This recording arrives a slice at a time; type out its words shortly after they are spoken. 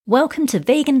Welcome to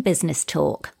Vegan Business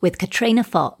Talk with Katrina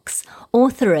Fox,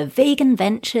 author of Vegan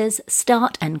Ventures,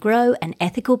 Start and Grow an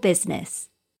Ethical Business.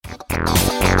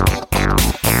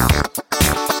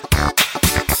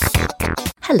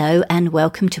 Hello and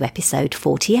welcome to episode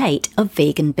 48 of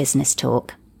Vegan Business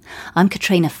Talk. I'm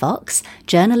Katrina Fox,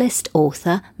 journalist,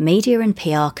 author, media and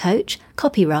PR coach,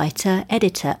 copywriter,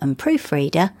 editor and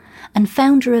proofreader, and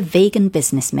founder of Vegan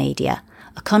Business Media,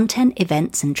 a content,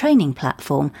 events and training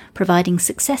platform providing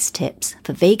success tips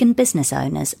for vegan business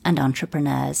owners and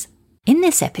entrepreneurs. In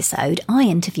this episode, I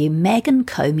interview Megan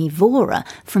Comey-Vora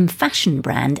from fashion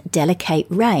brand Delicate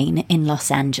Rain in Los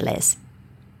Angeles.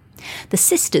 The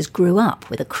sisters grew up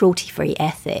with a cruelty-free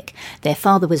ethic. Their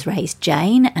father was raised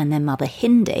Jain and their mother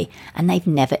Hindi, and they've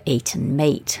never eaten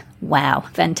meat. Wow,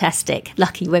 fantastic.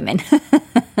 Lucky women.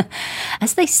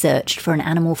 As they searched for an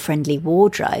animal-friendly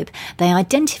wardrobe, they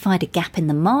identified a gap in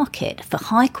the market for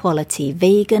high-quality,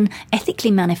 vegan, ethically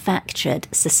manufactured,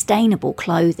 sustainable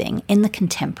clothing in the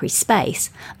contemporary space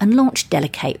and launched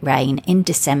Delicate Rain in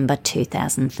December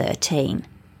 2013.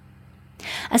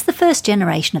 As the first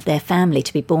generation of their family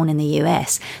to be born in the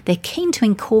US, they're keen to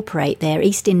incorporate their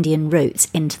East Indian roots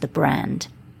into the brand.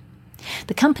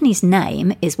 The company's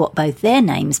name is what both their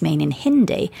names mean in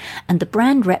Hindi, and the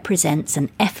brand represents an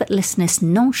effortlessness,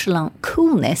 nonchalant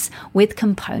coolness with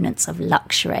components of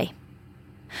luxury.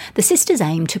 The sisters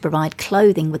aim to provide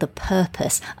clothing with a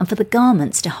purpose and for the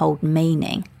garments to hold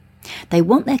meaning. They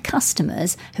want their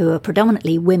customers, who are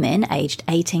predominantly women aged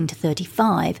 18 to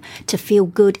 35, to feel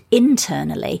good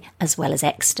internally as well as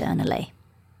externally.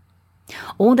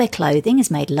 All their clothing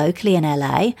is made locally in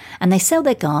LA, and they sell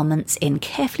their garments in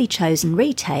carefully chosen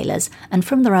retailers and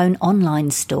from their own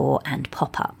online store and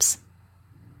pop-ups.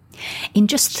 In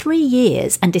just 3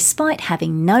 years, and despite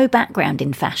having no background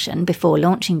in fashion before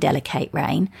launching Delicate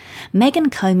Rain, Megan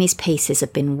Comey's pieces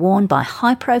have been worn by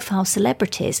high-profile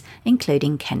celebrities,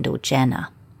 including Kendall Jenner.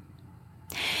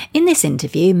 In this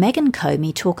interview, Megan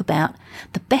Comey talks about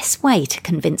the best way to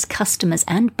convince customers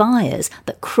and buyers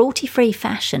that cruelty-free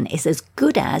fashion is as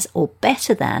good as or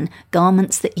better than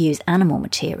garments that use animal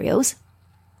materials,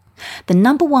 the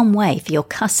number one way for your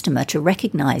customer to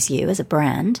recognise you as a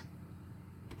brand,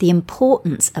 the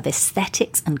importance of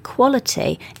aesthetics and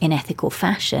quality in ethical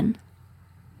fashion,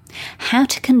 how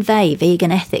to convey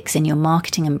vegan ethics in your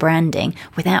marketing and branding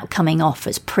without coming off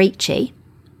as preachy,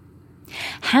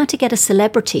 how to get a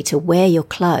celebrity to wear your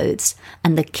clothes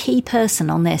and the key person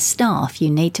on their staff you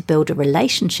need to build a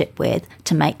relationship with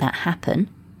to make that happen,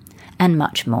 and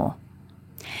much more.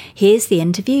 Here's the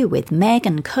interview with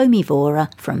Megan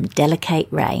Comey-Vora from Delicate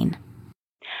Rain.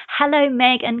 Hello,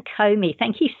 Megan Comey.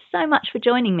 Thank you so much for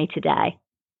joining me today.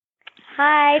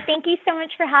 Hi, thank you so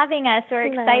much for having us. We're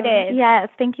excited. Yes,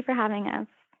 thank you for having us.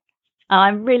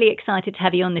 I'm really excited to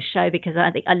have you on the show because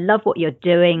I love what you're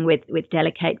doing with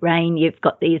Delicate Rain. You've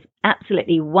got these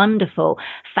absolutely wonderful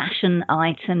fashion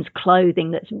items,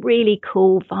 clothing that's really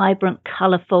cool, vibrant,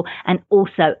 colourful, and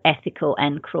also ethical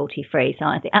and cruelty-free. So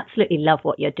I absolutely love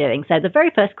what you're doing. So the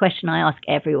very first question I ask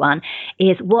everyone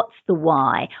is, what's the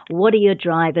why? What are your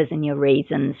drivers and your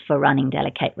reasons for running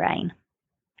Delicate Rain?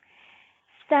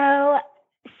 So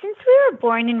since we were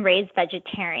born and raised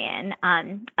vegetarian,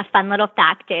 a fun little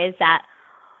fact is that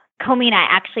Comey and I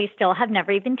actually still have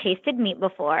never even tasted meat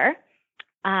before.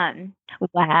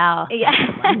 Wow. Yeah.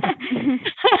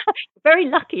 Very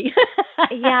lucky.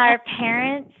 Yeah, our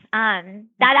parents,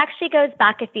 that actually goes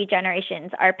back a few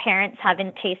generations. Our parents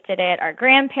haven't tasted it. Our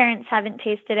grandparents haven't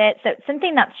tasted it. So it's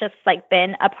something that's just like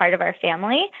been a part of our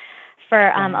family for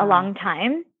a long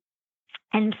time.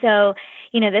 And so,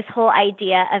 this whole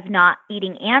idea of not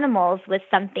eating animals was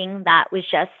something that was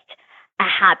just a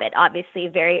habit, obviously,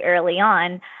 very early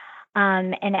on.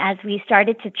 And as we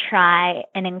started to try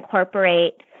and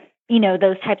incorporate,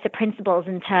 those types of principles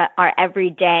into our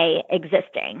everyday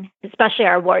existing, especially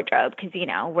our wardrobe, because,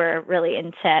 we're really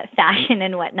into fashion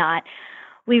and whatnot,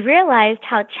 we realized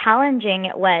how challenging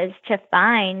it was to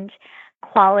find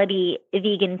quality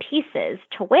vegan pieces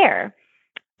to wear.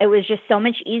 It was just so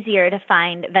much easier to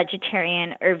find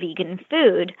vegetarian or vegan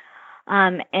food.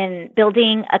 And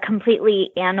building a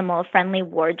completely animal-friendly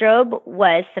wardrobe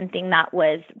was something that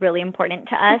was really important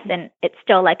to us, and it's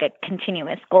still like a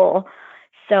continuous goal.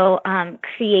 So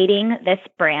creating this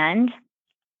brand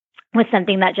was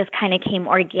something that just kind of came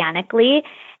organically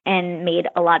and made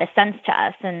a lot of sense to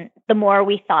us. And the more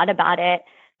we thought about it,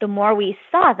 the more we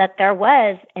saw that there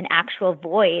was an actual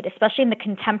void, especially in the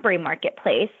contemporary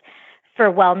marketplace, for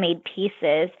well-made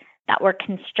pieces that were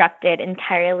constructed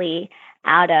entirely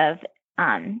out of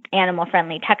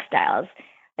animal-friendly textiles.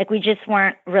 Like we just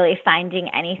weren't really finding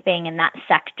anything in that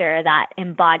sector that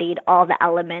embodied all the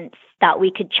elements that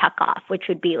we could check off, which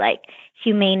would be like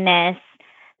humaneness,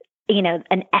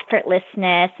 an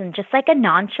effortlessness, and just like a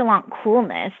nonchalant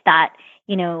coolness that,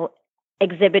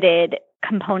 exhibited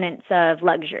components of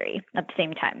luxury at the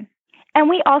same time. And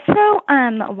we also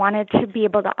wanted to be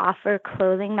able to offer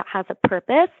clothing that has a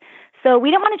purpose. So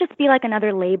we didn't want to just be like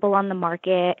another label on the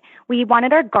market. We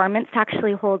wanted our garments to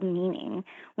actually hold meaning.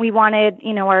 We wanted,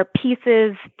 our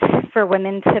pieces for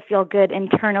women to feel good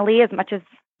internally as much as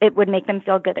it would make them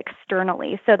feel good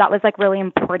externally. So that was like really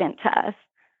important to us.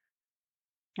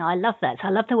 Oh, I love that. So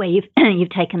I love the way you've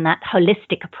taken that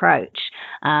holistic approach,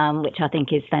 which I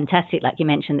think is fantastic. Like you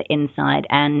mentioned, the inside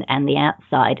and the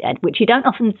outside, which you don't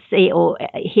often see or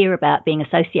hear about being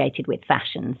associated with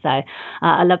fashion. So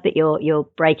I love that you're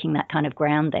breaking that kind of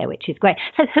ground there, which is great.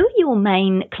 So who are your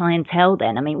main clientele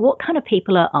then? I mean, what kind of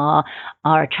people are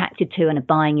attracted to and are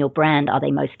buying your brand? Are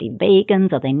they mostly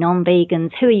vegans? Are they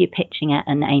non-vegans? Who are you pitching at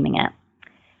and aiming at?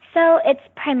 So it's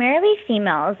primarily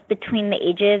females between the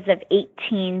ages of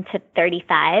 18 to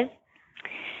 35.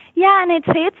 Yeah, and I'd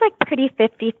say it's like pretty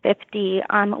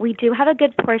 50-50. We do have a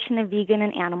good portion of vegan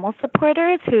and animal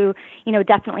supporters who,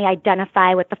 definitely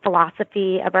identify with the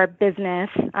philosophy of our business.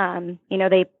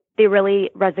 They really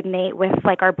resonate with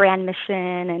like our brand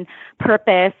mission and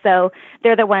purpose. So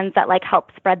they're the ones that like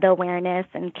help spread the awareness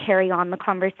and carry on the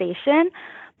conversation.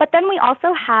 But then we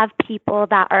also have people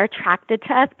that are attracted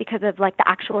to us because of like the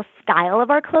actual style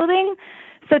of our clothing.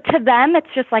 So to them,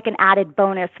 it's just like an added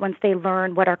bonus once they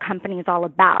learn what our company is all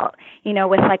about,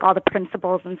 with like all the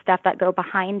principles and stuff that go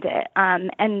behind it.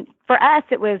 And for us,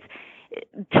 it was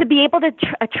to be able to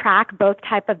attract both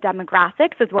type of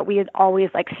demographics is what we had always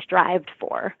like strived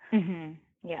for. Mm-hmm.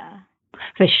 Yeah.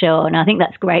 For sure. And I think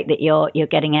that's great that you're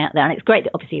getting out there. And it's great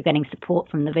that obviously you're getting support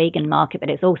from the vegan market, but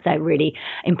it's also really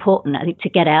important, I think, to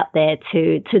get out there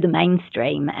to the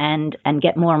mainstream and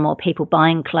get more and more people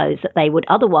buying clothes that they would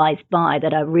otherwise buy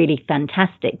that are really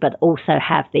fantastic, but also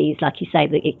have these, like you say,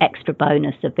 the extra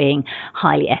bonus of being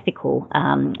highly ethical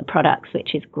products,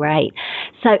 which is great.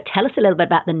 So tell us a little bit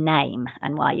about the name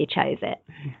and why you chose it.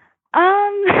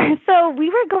 So we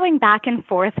were going back and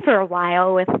forth for a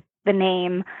while with the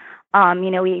name.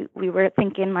 We were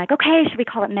thinking like, okay, should we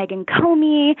call it Megan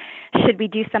Comey? Should we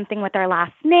do something with our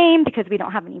last name because we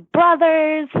don't have any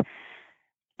brothers?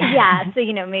 Yeah, so,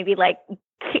 maybe like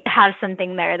have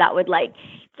something there that would like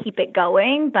keep it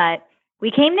going. But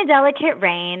we came to Delicate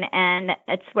Rain, and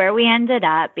it's where we ended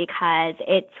up because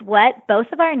it's what both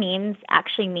of our names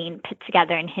actually mean put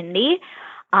together in Hindi.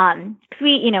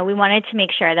 We wanted to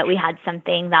make sure that we had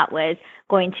something that was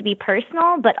going to be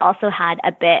personal, but also had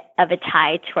a bit of a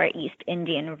tie to our East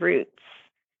Indian roots.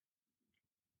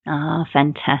 Ah,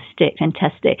 fantastic.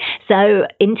 So,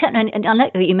 and I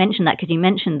like that you mentioned that because you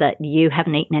mentioned that you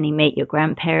haven't eaten any meat, your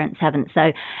grandparents haven't.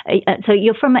 So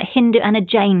you're from a Hindu and a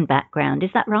Jain background,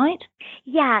 is that right?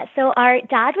 Yeah. So our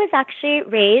dad was actually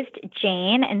raised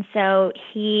Jain, and so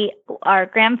our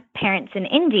grandparents in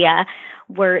India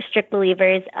were strict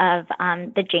believers of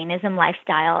the Jainism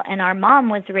lifestyle, and our mom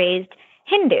was raised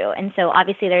Hindu, and so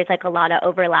obviously there's like a lot of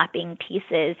overlapping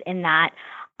pieces in that.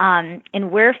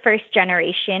 And we're first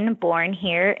generation born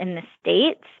here in the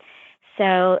States.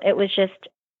 So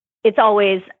it's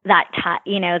always that,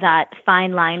 that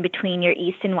fine line between your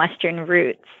East and Western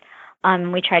roots.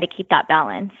 We try to keep that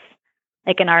balance,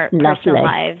 like in our personal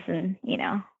lives and,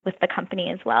 with the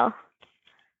company as well.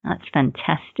 That's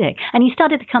fantastic. And you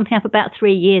started the company up about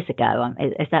 3 years ago.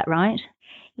 Is that right?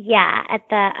 Yeah, at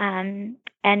the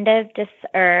end of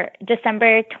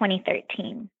December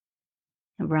 2013.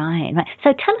 Right.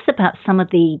 So tell us about some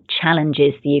of the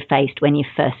challenges that you faced when you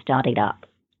first started up.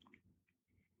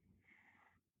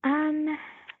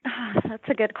 That's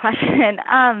a good question.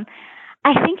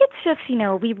 I think it's just,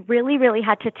 we really, really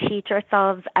had to teach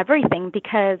ourselves everything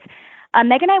because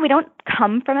Meg and I, we don't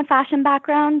come from a fashion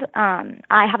background.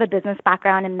 I have a business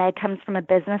background and Meg comes from a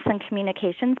business and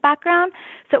communications background.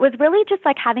 So it was really just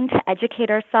like having to educate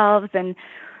ourselves and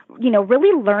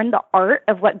really learn the art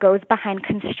of what goes behind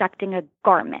constructing a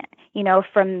garment,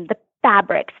 from the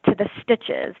fabrics to the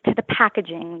stitches to the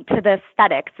packaging to the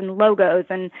aesthetics and logos.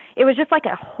 And it was just like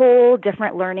a whole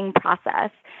different learning process.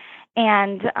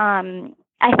 And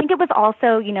I think it was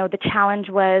also, the challenge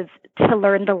was to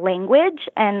learn the language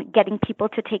and getting people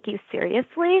to take you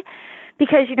seriously.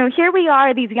 Because, here we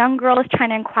are, these young girls trying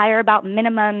to inquire about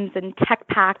minimums and tech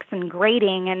packs and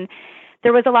grading. And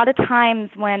there was a lot of times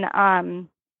when,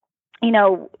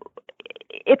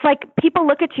 it's like people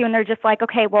look at you and they're just like,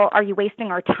 okay, well, are you wasting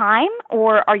our time,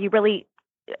 or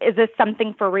is this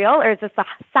something for real, or is this a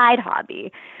side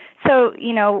hobby? So,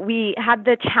 we had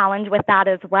the challenge with that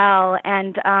as well.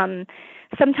 And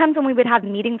sometimes when we would have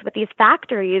meetings with these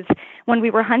factories, when we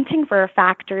were hunting for a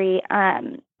factory,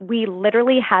 we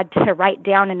literally had to write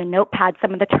down in a notepad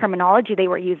some of the terminology they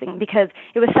were using because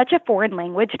it was such a foreign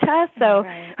language to us. So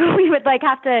we would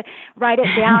have to write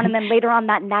it down, and then later on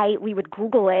that night we would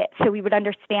Google it so we would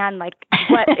understand what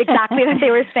exactly that they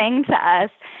were saying to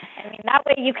us. I mean, that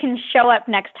way you can show up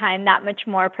next time that much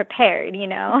more prepared,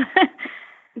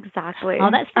 Exactly. Oh,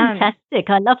 that's fantastic.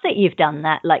 I love that you've done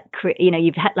that.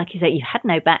 You've had, like you say, you had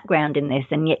no background in this,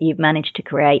 and yet you've managed to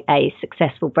create a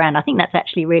successful brand. I think that's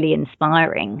actually really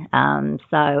inspiring.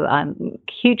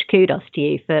 Huge kudos to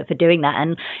you for doing that.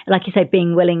 And like you say,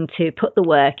 being willing to put the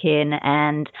work in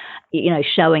and,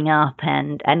 showing up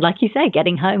and like you say,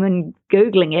 getting home and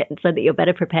Googling it so that you're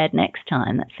better prepared next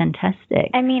time. That's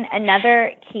fantastic. I mean,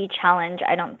 another key challenge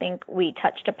I don't think we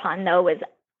touched upon, though, was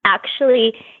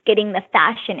actually getting the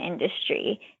fashion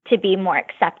industry to be more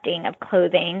accepting of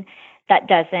clothing that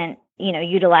doesn't,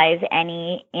 utilize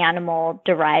any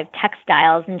animal-derived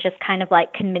textiles, and just kind of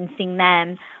convincing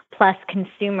them, plus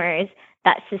consumers,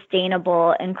 that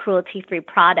sustainable and cruelty-free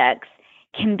products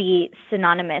can be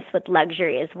synonymous with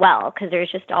luxury as well, because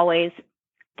there's just always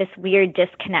this weird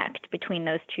disconnect between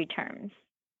those two terms.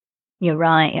 You're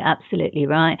right. You're absolutely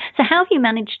right. So how have you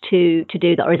managed to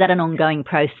do that? Or is that an ongoing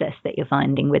process that you're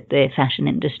finding with the fashion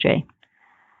industry?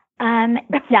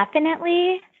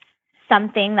 Definitely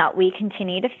something that we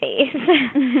continue to face.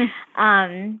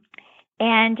 And,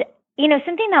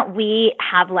 something that we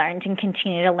have learned and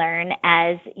continue to learn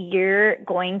as you're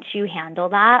going to handle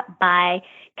that by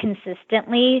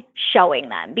consistently showing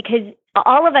them, because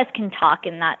all of us can talk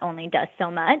and that only does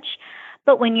so much.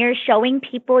 But when you're showing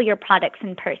people your products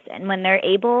in person, when they're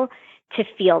able to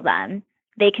feel them,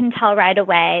 they can tell right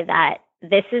away that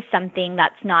this is something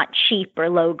that's not cheap or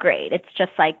low grade. It's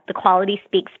just the quality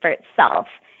speaks for itself,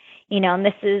 and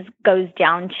this goes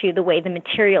down to the way the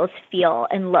materials feel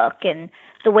and look and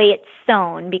the way it's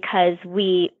sewn, because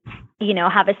we,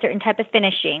 have a certain type of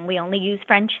finishing. We only use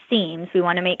French seams. We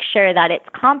want to make sure that it's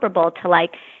comparable to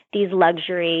these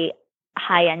luxury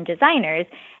high-end designers.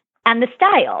 And the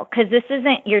style, because this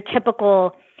isn't your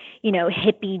typical,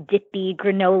 hippy dippy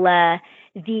granola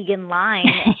vegan line.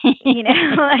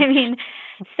 I mean,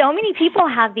 so many people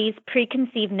have these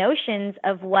preconceived notions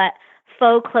of what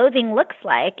faux clothing looks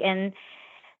like. And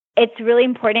it's really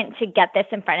important to get this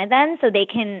in front of them so they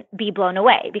can be blown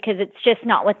away, because it's just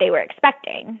not what they were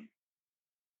expecting.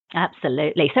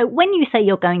 Absolutely. So when you say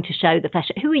you're going to show the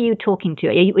fashion, who are you talking to?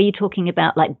 Are you talking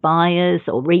about buyers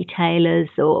or retailers,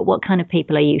 or what kind of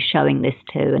people are you showing this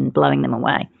to and blowing them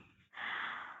away?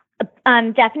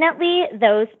 Definitely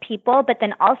those people, but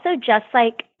then also just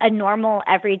a normal,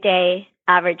 everyday,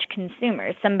 average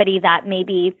consumer, somebody that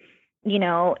maybe,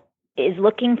 is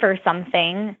looking for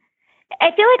something.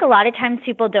 I feel a lot of times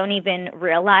people don't even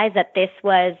realize that this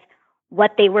was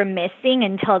what they were missing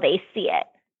until they see it.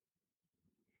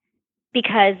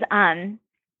 Because, a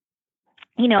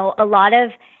lot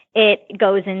of it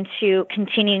goes into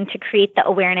continuing to create the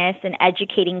awareness and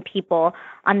educating people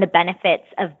on the benefits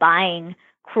of buying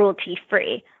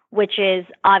cruelty-free, which is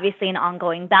obviously an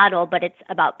ongoing battle, but it's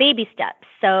about baby steps.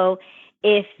 So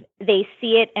if they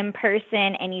see it in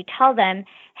person and you tell them,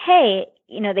 hey,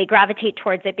 they gravitate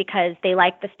towards it because they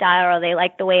like the style or they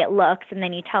like the way it looks, and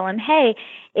then you tell them, hey,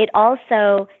 it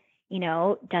also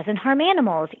doesn't harm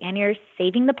animals, and you're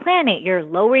saving the planet. You're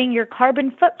lowering your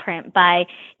carbon footprint by,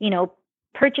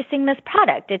 purchasing this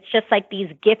product. It's just these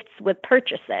gifts with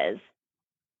purchases.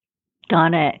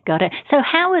 Got it. So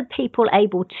how are people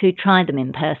able to try them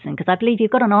in person? Because I believe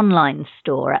you've got an online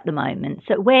store at the moment.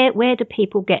 So where do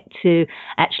people get to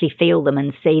actually feel them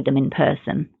and see them in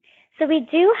person? So we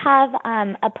do have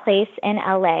a place in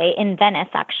LA, in Venice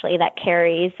actually, that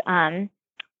carries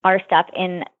our stuff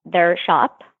in their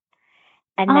shop.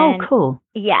 And then, cool.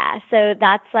 Yeah, so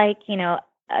that's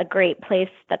a great place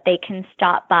that they can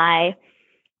stop by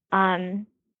and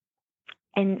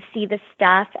see the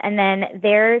stuff. And then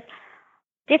there's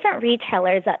different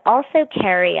retailers that also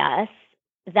carry us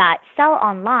that sell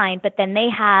online, but then they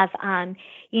have,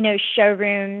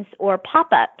 showrooms or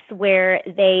pop-ups where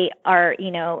they are,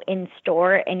 in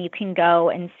store, and you can go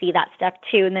and see that stuff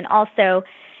too. And then also,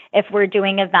 if we're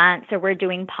doing events or we're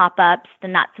doing pop-ups,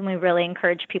 then that's when we really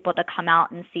encourage people to come out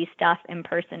and see stuff in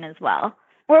person as well.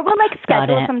 Or we'll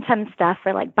schedule sometimes stuff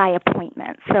for by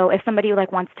appointment. So if somebody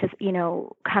wants to,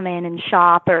 come in and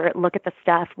shop or look at the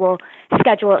stuff, we'll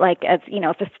schedule it as,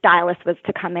 if a stylist was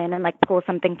to come in and pull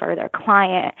something for their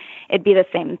client, it'd be the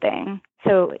same thing.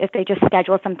 So if they just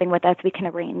schedule something with us, we can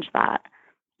arrange that.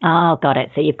 Oh, got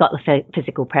it. So you've got the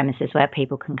physical premises where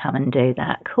people can come and do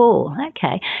that. Cool.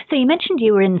 Okay. So you mentioned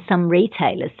you were in some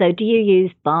retailers. So do you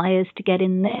use buyers to get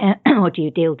in there or do you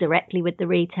deal directly with the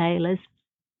retailers?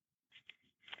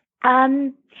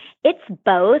 It's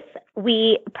both.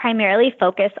 We primarily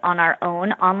focus on our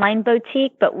own online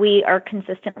boutique, but we are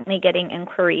consistently getting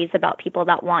inquiries about people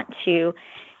that want to,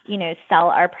 sell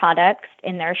our products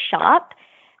in their shop.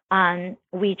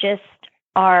 We just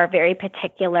are very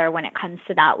particular when it comes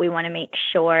to that. We want to make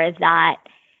sure that,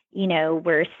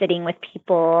 we're sitting with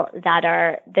people that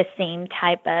are the same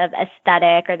type of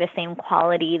aesthetic or the same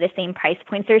quality, the same price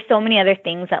points. There's so many other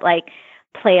things that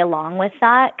play along with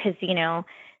that because,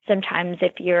 sometimes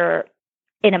if you're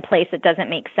in a place that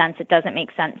doesn't make sense, it doesn't make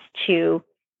sense to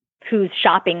who's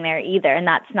shopping there either. And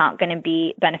that's not going to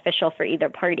be beneficial for either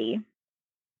party.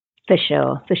 For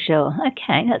sure.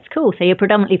 Okay, that's cool. So you're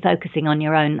predominantly focusing on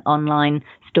your own online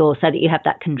store so that you have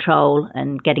that control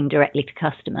and getting directly to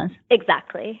customers.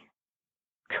 Exactly.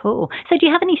 Cool. So do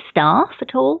you have any staff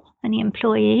at all? Any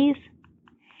employees?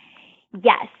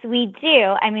 Yes, we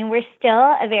do. I mean, we're still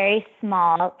a very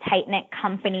small, tight-knit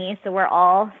company, so we're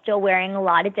all still wearing a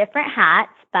lot of different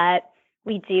hats, but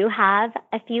we do have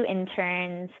a few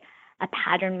interns, a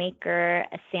pattern maker,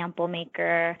 a sample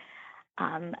maker,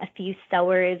 a few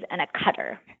sewers, and a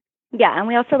cutter. Yeah, and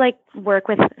we also work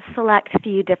with select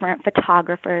few different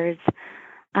photographers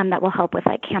that will help with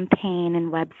campaign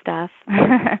and web stuff.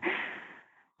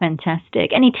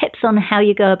 Fantastic. Any tips on how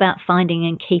you go about finding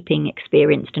and keeping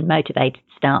experienced and motivated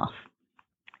staff?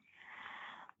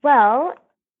 Well,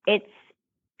 it's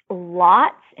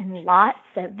lots and lots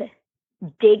of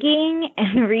digging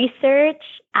and research,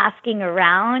 asking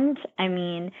around. I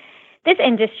mean, this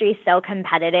industry is so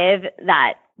competitive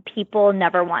that people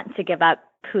never want to give up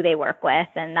who they work with,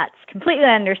 and that's completely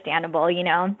understandable,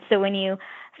 So when you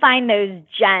find those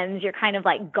gems, you're kind of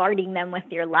guarding them with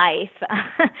your life.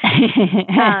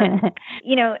 And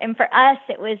for us,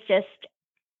 it was just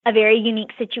a very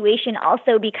unique situation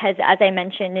also because, as I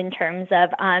mentioned, in terms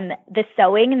of the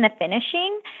sewing and the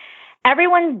finishing,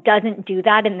 everyone doesn't do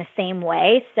that in the same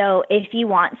way. So if you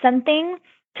want something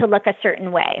to look a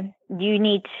certain way, you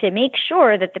need to make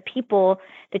sure that the people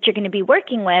that you're going to be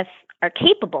working with are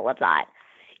capable of that.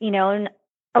 And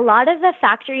a lot of the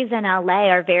factories in LA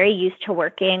are very used to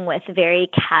working with very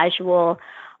casual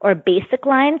or basic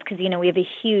lines because, we have a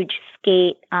huge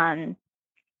skate and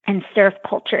surf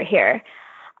culture here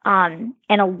and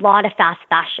a lot of fast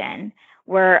fashion.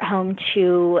 We're home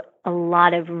to a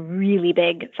lot of really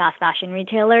big fast fashion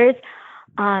retailers.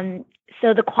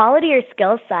 So the quality or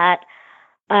skill set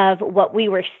of what we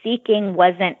were seeking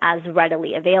wasn't as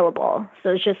readily available.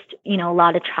 So it's just, a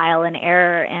lot of trial and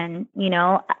error. And,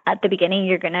 at the beginning,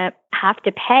 you're going to have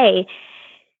to pay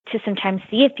to sometimes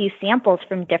see a few samples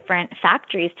from different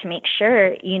factories to make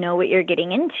sure you know what you're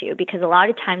getting into. Because a lot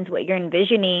of times what you're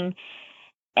envisioning,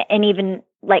 and even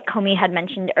like Comey had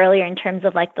mentioned earlier in terms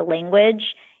of the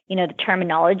language, the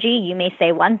terminology, you may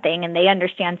say one thing and they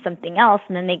understand something else,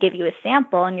 and then they give you a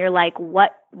sample and you're like,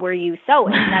 what were you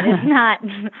sewing? That is not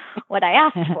what I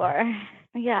asked for.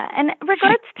 Yeah. And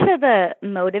regards to the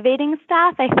motivating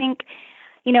staff, I think,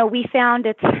 we found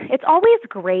it's always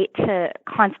great to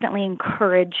constantly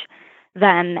encourage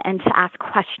them and to ask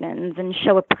questions and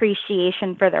show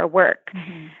appreciation for their work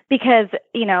because,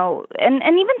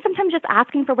 and even sometimes just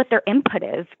asking for what their input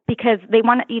is because they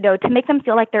want, to make them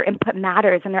feel like their input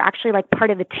matters and they're actually part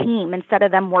of the team instead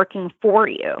of them working for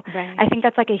you. Right. I think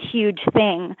that's a huge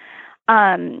thing.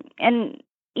 And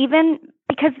even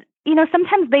because,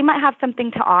 sometimes they might have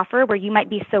something to offer where you might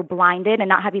be so blinded and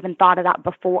not have even thought of that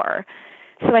before.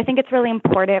 So I think it's really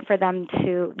important for them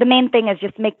the main thing is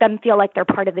just make them feel like they're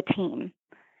part of the team.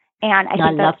 And I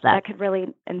think that could really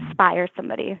inspire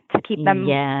somebody to keep them.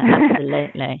 Yeah,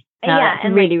 absolutely. That's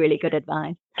and really, really good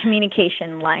advice.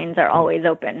 Communication lines are always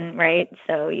open, right?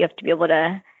 So you have to be able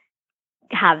to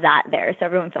have that there so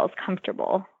everyone feels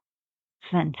comfortable.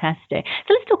 Fantastic.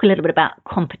 So let's talk a little bit about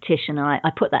competition. I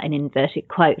put that in inverted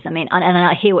quotes. I mean, and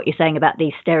I hear what you're saying about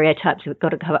these stereotypes we've got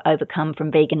to overcome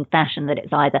from vegan fashion, that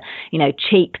it's either,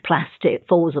 cheap plastic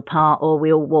falls apart or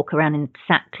we all walk around in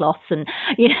sackcloths and,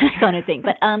 that kind of thing.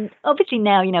 But obviously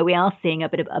now, we are seeing a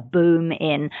bit of a boom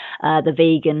in the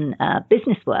vegan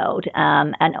business world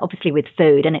and obviously with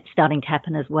food, and it's starting to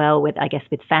happen as well with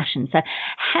fashion. So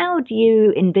how do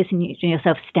you envision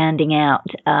yourself standing out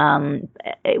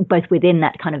both within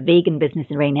that kind of vegan business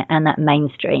arena and that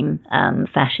mainstream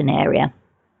fashion area?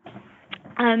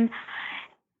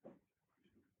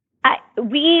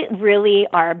 We really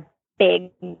are big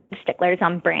sticklers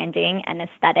on branding and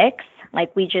aesthetics.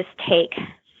 We just take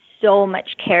so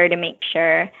much care to make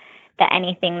sure that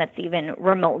anything that's even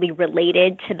remotely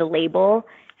related to the label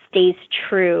stays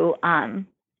true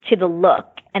to the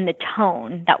look and the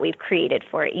tone that we've created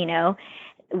for it,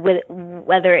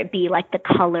 whether it be like the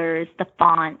colors, the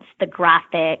fonts, the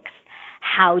graphics,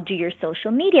 how do your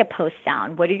social media posts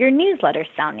sound? What are your newsletters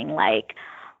sounding like?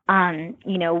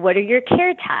 What are your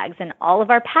care tags and all of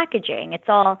our packaging? It's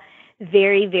all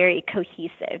very, very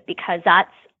cohesive, because that's,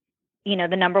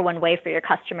 the number one way for your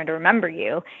customer to remember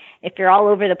you. If you're all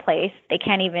over the place, they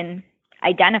can't even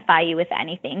identify you with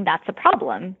anything. That's a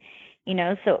problem,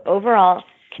 so overall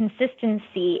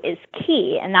consistency is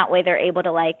key. And that way they're able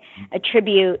to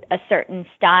attribute a certain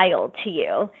style to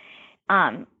you.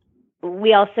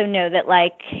 We also know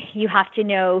that you have to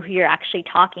know who you're actually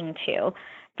talking to.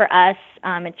 For us,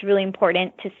 it's really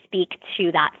important to speak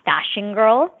to that fashion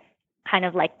girl, kind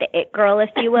of like the it girl, if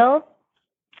you will.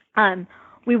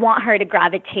 We want her to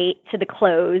gravitate to the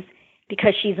clothes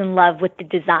because she's in love with the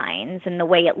designs and the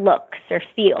way it looks or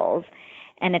feels.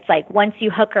 And it's once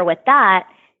you hook her with that,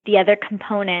 the other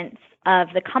components of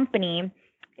the company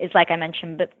is, like I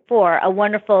mentioned before, a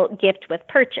wonderful gift with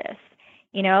purchase.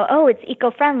 It's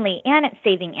eco-friendly and it's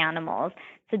saving animals.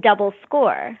 It's a double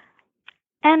score.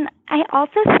 And I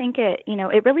also think it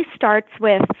really starts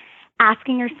with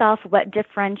asking yourself what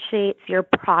differentiates your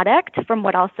product from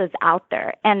what else is out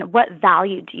there, and what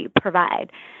value do you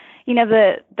provide.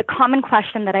 The common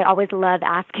question that I always love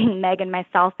asking Meg and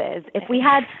myself is, if we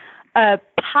had a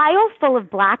pile full of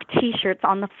black T-shirts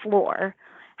on the floor,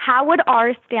 how would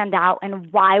ours stand out,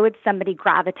 and why would somebody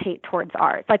gravitate towards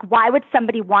ours? Why would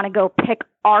somebody want to go pick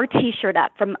our T-shirt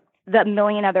up from the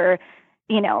million other,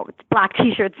 black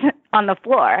T-shirts on the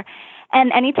floor? And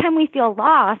anytime we feel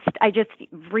lost, I just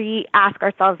re-ask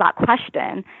ourselves that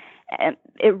question.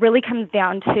 It really comes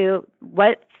down to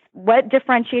what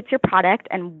differentiates your product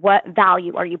and what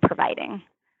value are you providing.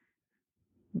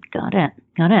 Got it.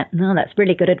 No, that's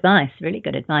really good advice.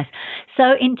 So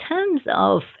in terms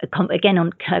of, again,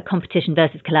 on competition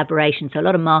versus collaboration, so a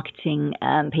lot of marketing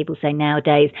people say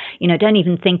nowadays, don't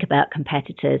even think about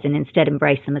competitors and instead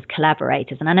embrace them as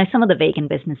collaborators. And I know some of the vegan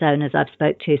business owners I've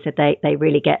spoke to said they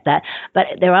really get that. But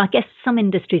there are, I guess, some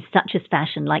industries such as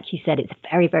fashion, like you said, it's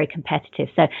very, very competitive.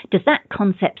 So does that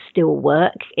concept still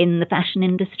work in the fashion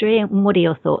industry? And what are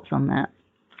your thoughts on that?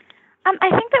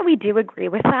 I think that we do agree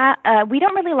with that. We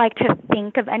don't really like to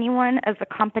think of anyone as a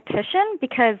competition,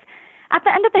 because at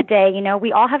the end of the day,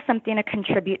 we all have something to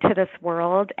contribute to this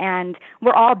world, and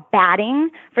we're all batting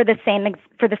for the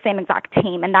same exact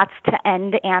team, and that's to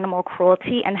end animal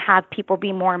cruelty and have people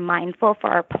be more mindful for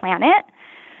our planet.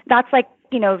 That's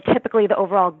typically the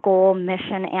overall goal,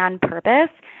 mission, and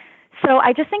purpose. So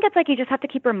I just think it's you just have to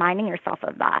keep reminding yourself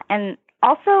of that. And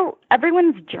also,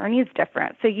 everyone's journey is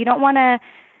different, so you don't want to.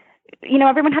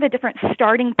 Everyone had a different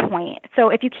starting point. So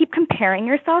if you keep comparing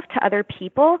yourself to other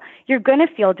people, you're going to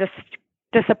feel just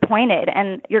disappointed,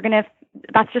 and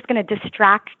that's just going to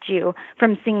distract you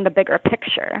from seeing the bigger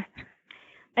picture.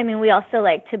 I mean, we also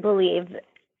like to believe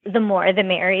the more the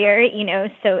merrier,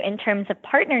 so in terms of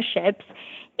partnerships,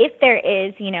 if there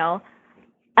is,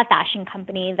 a fashion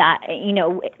company that,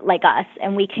 like us,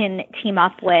 and we can team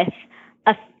up with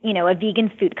a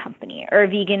vegan food company or a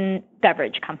vegan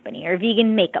beverage company or a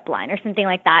vegan makeup line or something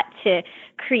like that to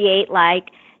create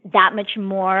that much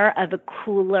more of a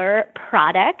cooler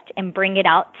product and bring it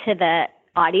out to the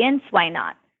audience, why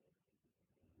not?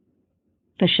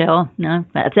 For sure. No,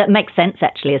 that makes sense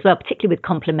actually as well, particularly with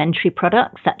complementary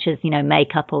products such as,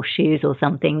 makeup or shoes or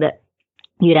something that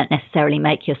you don't necessarily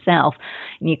make yourself.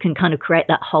 And you can kind of create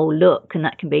that whole look, and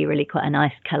that can be really quite a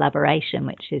nice collaboration,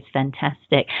 which is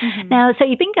fantastic. Mm-hmm. Now, so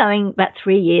you've been going about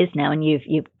 3 years now, and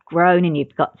you've grown and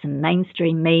you've got some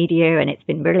mainstream media, and it's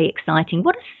been really exciting.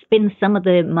 What has been some of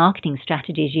the marketing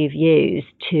strategies you've used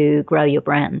to grow your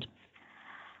brand?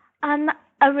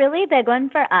 A really big one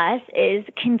for us is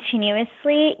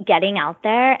continuously getting out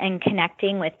there and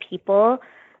connecting with people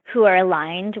who are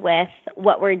aligned with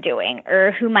what we're doing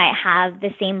or who might have the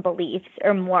same beliefs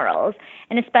or morals,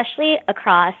 and especially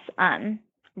across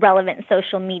relevant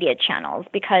social media channels,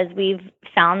 because we've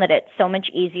found that it's so much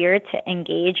easier to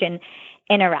engage and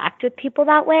interact with people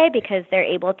that way, because they're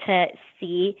able to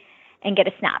see and get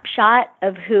a snapshot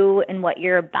of who and what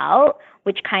you're about,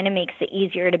 which kind of makes it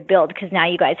easier to build, because now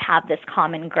you guys have this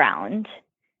common ground.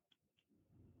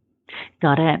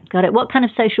 Got it. What kind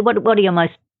of what are your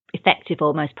most effective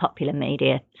or most popular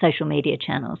social media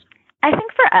channels? I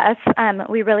think for us,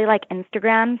 we really like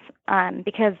Instagrams,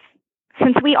 because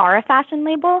since we are a fashion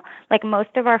label, most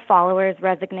of our followers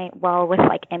resonate well with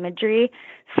imagery.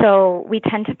 So we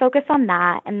tend to focus on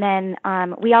that. And then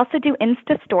we also do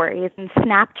Insta stories and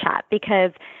Snapchat,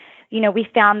 because we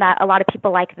found that a lot of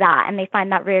people like that, and they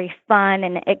find that very fun,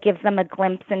 and it gives them a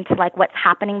glimpse into like what's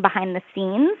happening behind the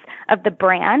scenes of the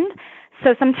brand.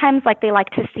 So sometimes like they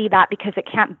like to see that because it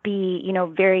can't be,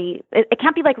 it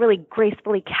can't be like really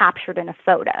gracefully captured in a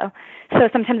photo. So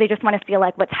sometimes they just want to feel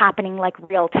like what's happening like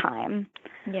real time.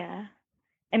 Yeah.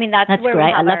 I mean, that's where great.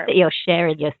 we have I love that you're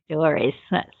sharing your stories.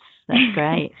 That's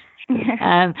great.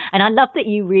 And I love that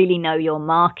you really know your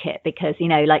market because,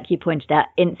 like you pointed out,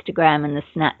 Instagram and the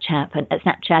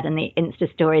Snapchat and the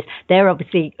Insta stories, they're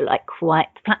obviously like quite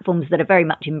platforms that are very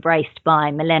much embraced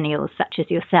by millennials such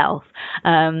as yourself.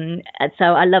 And so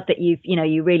I love that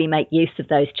you really make use of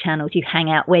those channels. You hang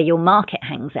out where your market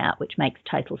hangs out, which makes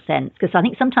total sense. Because I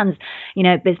think sometimes,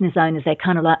 business owners, they're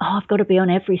kind of like, oh, I've got to be on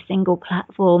every single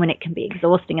platform, and it can be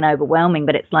exhausting and overwhelming.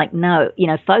 But it's like, no,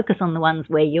 focus on the ones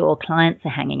where your clients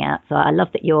are hanging out. So I love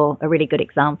that you're a really good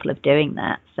example of doing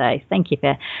that. So thank you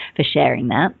for sharing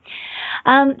that.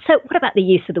 So what about the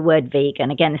use of the word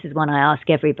vegan? Again, this is one I ask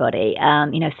everybody.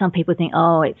 Some people think,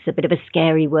 oh, it's a bit of a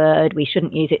scary word. We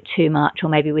shouldn't use it too much, or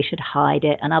maybe we should hide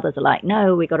it. And others are like,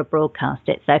 no, we've got to broadcast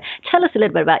it. So tell us a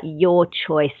little bit about your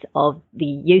choice of the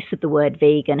use of the word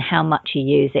vegan, how much you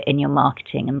use it in your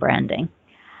marketing and branding.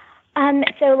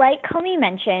 So like Comey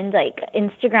mentioned, like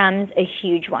Instagram's a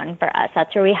huge one for us.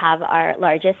 That's where we have our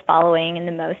largest following and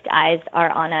the most eyes are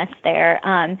on us there.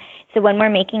 So when we're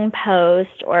making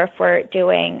posts or if we're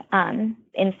doing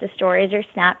Insta stories or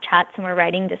Snapchats and we're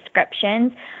writing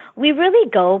descriptions, we really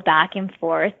go back and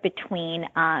forth between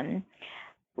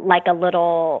like a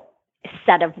little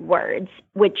set of words,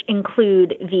 which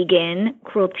include vegan,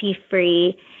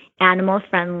 cruelty-free,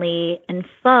 animal-friendly, and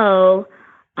faux,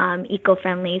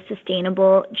 eco-friendly,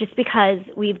 sustainable, just because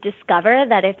we've discovered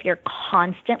that if you're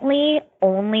constantly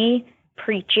only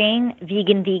preaching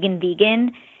vegan, vegan,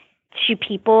 vegan to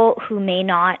people who may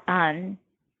not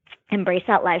embrace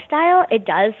that lifestyle, it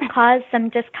does cause some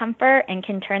discomfort and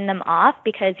can turn them off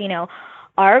because,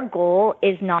 our goal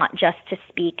is not just to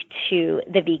speak to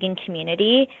the vegan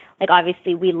community. Like,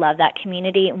 obviously, we love that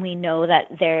community and we know that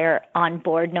they're on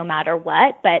board no matter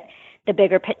what, but the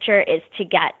bigger picture is to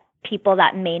get people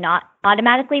that may not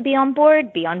automatically be on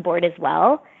board as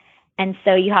well. And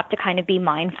so you have to kind of be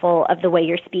mindful of the way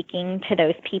you're speaking to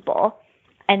those people.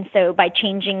 And so by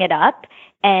changing it up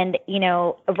and,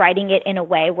 writing it in a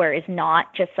way where it's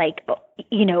not just like,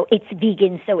 it's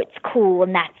vegan, so it's cool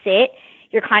and that's it.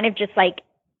 You're kind of just like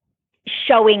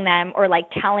showing them or like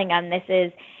telling them this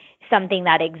is something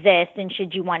that exists and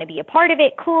should you want to be a part of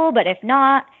it, cool. But if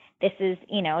not, this is,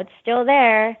 it's still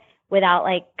there, without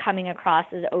like coming across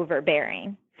as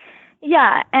overbearing.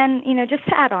 Yeah, and just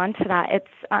to add on to that,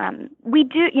 it's we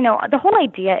do, the whole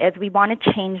idea is we want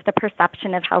to change the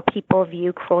perception of how people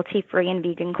view cruelty-free and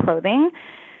vegan clothing.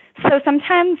 So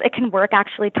sometimes it can work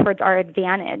actually towards our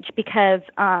advantage because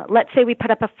let's say we put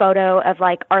up a photo of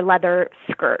like our leather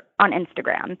skirt on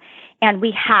Instagram and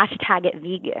we hashtag it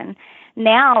vegan.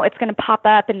 Now it's going to pop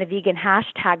up in the vegan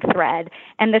hashtag thread,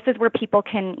 and this is where people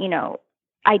can,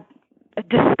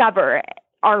 discover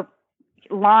our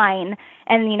line,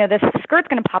 and this skirt's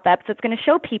going to pop up, so it's going to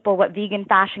show people what vegan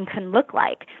fashion can look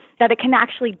like, that it can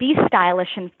actually be stylish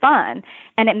and fun,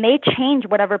 and it may change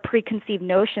whatever preconceived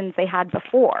notions they had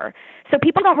before. So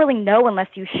people don't really know unless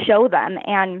you show them.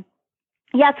 And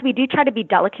yes, we do try to be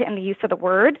delicate in the use of the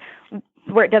word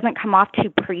where it doesn't come off too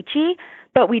preachy,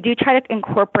 but we do try to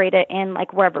incorporate it in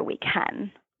like wherever we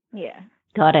can. Yeah.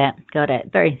 Got it.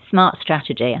 Very smart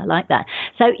strategy. I like that.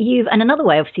 So and another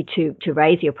way obviously to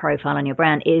raise your profile on your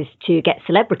brand is to get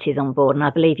celebrities on board. And I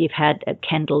believe you've had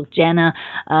Kendall Jenner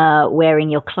wearing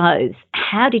your clothes.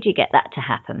 How did you get that to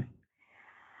happen?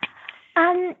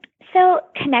 So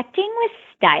connecting with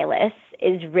stylists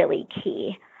is really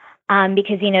key.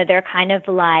 Because, they're kind of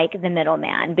like the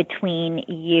middleman between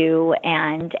you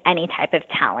and any type of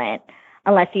talent,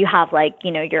 unless you have like,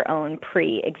 your own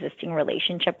pre-existing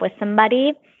relationship with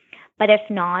somebody. But if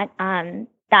not,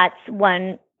 that's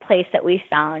one place that we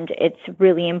found it's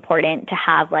really important to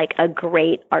have like a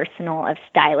great arsenal of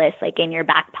stylists like in your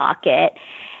back pocket.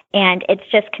 And it's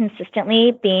just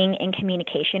consistently being in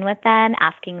communication with them,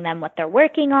 asking them what they're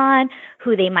working on,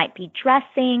 who they might be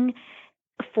dressing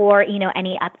for,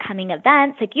 any upcoming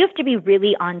events. Like, you have to be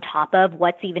really on top of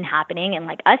what's even happening. And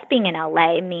like, us being in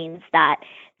LA means that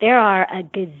there are a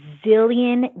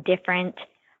gazillion different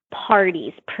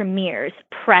parties, premieres,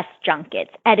 press junkets,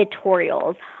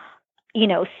 editorials,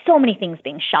 so many things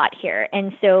being shot here.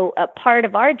 And so a part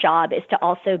of our job is to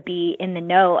also be in the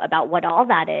know about what all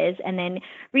that is, and then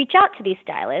reach out to these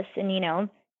stylists and,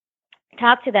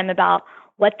 talk to them about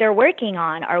what they're working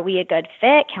on. Are we a good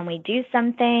fit? Can we do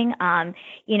something? And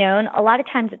a lot of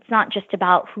times it's not just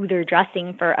about who they're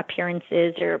dressing for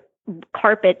appearances or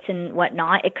carpets and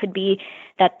whatnot. It could be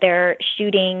that they're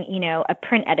shooting, a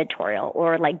print editorial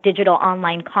or like digital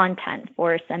online content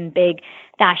for some big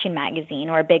fashion magazine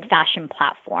or a big fashion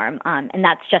platform. And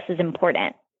that's just as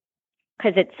important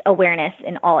because it's awareness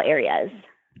in all areas.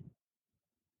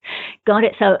 Got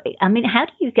it. So, I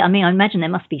imagine there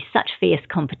must be such fierce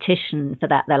competition for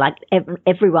that. They're like,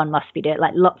 everyone must be doing it.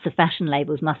 Like lots of fashion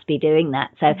labels must be doing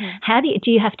that. So how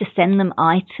do you have to send them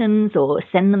items or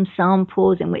send them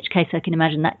samples? In which case I can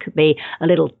imagine that could be a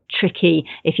little tricky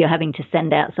if you're having to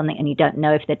send out something and you don't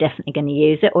know if they're definitely going to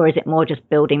use it, or is it more just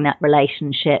building that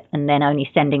relationship and then only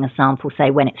sending a sample,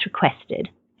 say, when it's requested?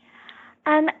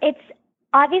 It's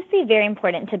obviously very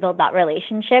important to build that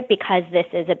relationship because this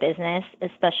is a business,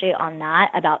 especially on that,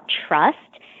 about trust,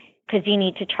 because you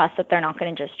need to trust that they're not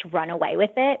going to just run away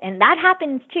with it. And that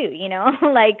happens too,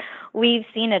 like we've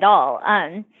seen it all.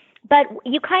 But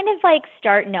you kind of like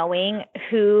start knowing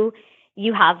who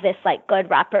you have this like good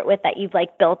rapport with that you've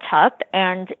like built up,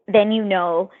 and then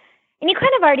and you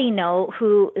kind of already know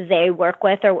who they work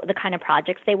with or the kind of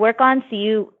projects they work on. So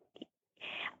you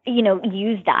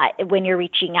use that when you're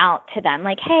reaching out to them,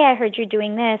 like, hey, I heard you're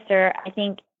doing this, or I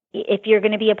think if you're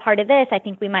going to be a part of this, I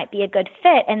think we might be a good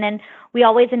fit. And then we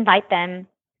always invite them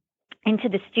into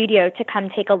the studio to come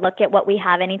take a look at what we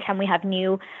have anytime we have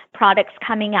new products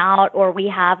coming out or we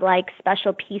have like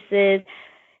special pieces.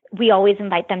 We always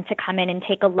invite them to come in and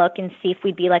take a look and see if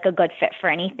we'd be like a good fit for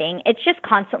anything. It's just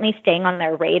constantly staying on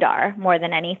their radar more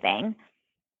than anything.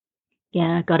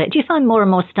 Yeah, got it. Do you find more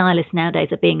and more stylists nowadays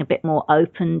are being a bit more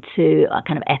open to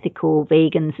kind of ethical,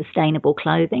 vegan, sustainable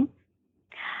clothing?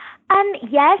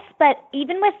 Yes, but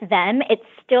even with them, it's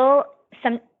still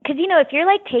because, if you're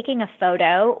like taking a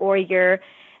photo or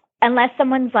unless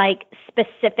someone's like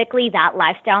specifically that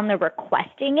lifestyle and they're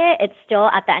requesting it, it's still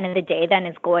at the end of the day then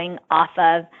is going off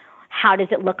of how does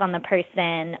it look on the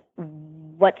person?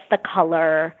 What's the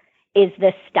color? Is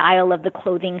the style of the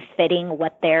clothing fitting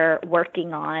what they're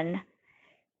working on?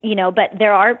 But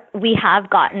we have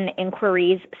gotten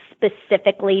inquiries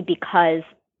specifically because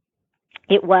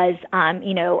it was,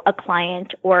 a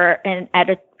client or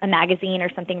a magazine or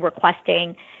something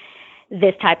requesting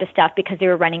this type of stuff because they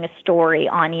were running a story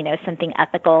on, something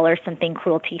ethical or something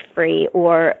cruelty free,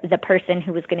 or the person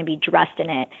who was going to be dressed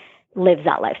in it lives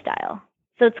that lifestyle.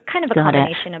 So it's kind of a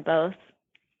combination of both.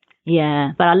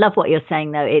 Yeah, but I love what you're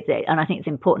saying, though, and I think it's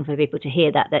important for people to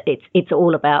hear that it's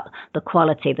all about the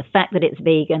quality. The fact that it's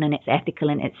vegan and it's ethical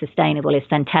and it's sustainable is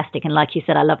fantastic. And like you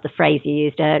said, I love the phrase you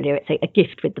used earlier, it's a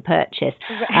gift with the purchase.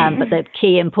 Right. But the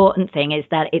key important thing is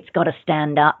that it's got to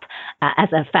stand up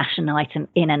as a fashion item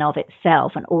in and of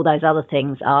itself, and all those other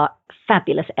things are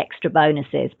fabulous extra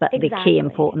bonuses, but the key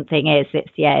important thing is it's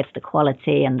the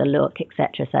quality and the look,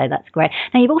 etc. So that's great.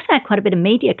 Now you've also had quite a bit of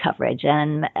media coverage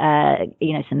and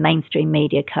some mainstream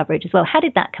media coverage as well. How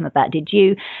did that come about? Did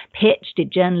you pitch?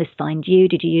 Did journalists find you?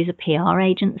 Did you use a PR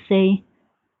agency?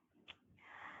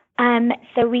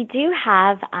 So we do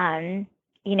have our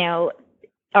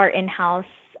in-house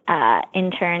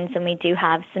interns, and we do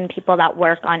have some people that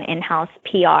work on in-house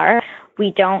PR.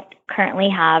 We don't currently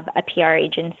have a PR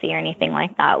agency or anything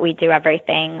like that. We do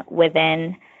everything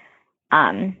within,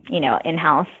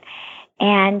 in-house.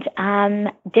 And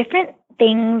different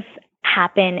things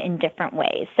happen in different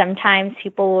ways. Sometimes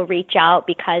people will reach out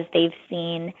because they've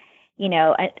seen,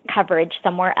 a coverage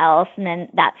somewhere else, and then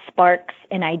that sparks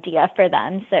an idea for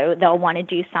them. So they'll want to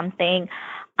do something.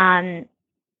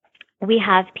 We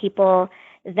have people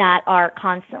that are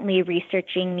constantly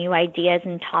researching new ideas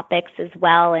and topics as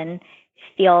well and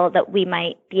feel that we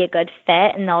might be a good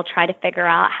fit, and they'll try to figure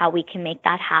out how we can make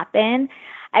that happen.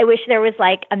 I wish there was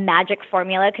like a magic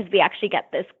formula, because we actually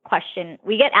get this question.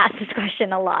 We get asked this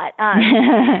question a lot.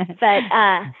 But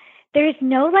there's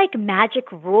no like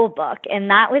magic rule book. And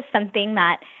that was something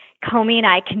that Comey and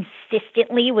I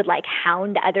consistently would like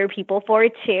hound other people for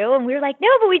too. And we were like, no,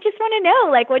 but we just want to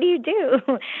know, like, what do you do?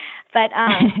 But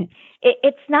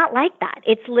it's not like that.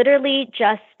 It's literally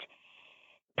just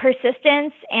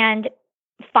persistence and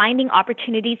finding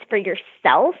opportunities for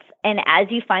yourself. And as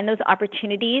you find those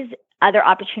opportunities, other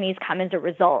opportunities come as a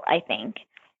result, I think.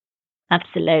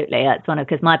 Absolutely. That's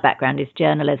because my background is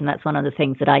journalism. That's one of the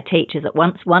things that I teach is that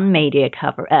once one media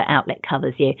outlet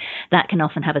covers you, that can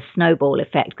often have a snowball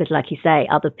effect because, like you say,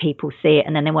 other people see it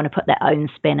and then they want to put their own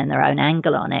spin and their own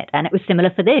angle on it. And it was similar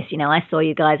for this. I saw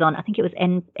you guys on, I think it was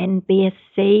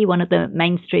NBC, one of the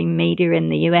mainstream media in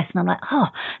the US. And I'm like,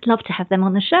 I'd love to have them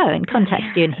on the show and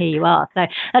contact you. And here you are. So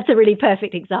that's a really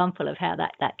perfect example of how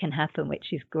that can happen, which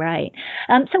is great.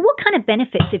 So what kind of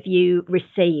benefits have you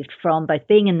received from both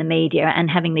being in the media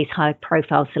and having these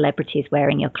high-profile celebrities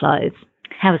wearing your clothes?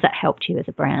 How has that helped you as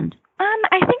a brand?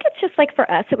 I think it's just like for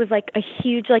us, it was like a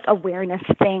huge awareness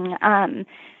thing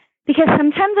because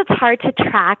sometimes it's hard to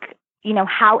track,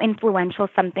 how influential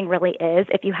something really is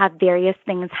if you have various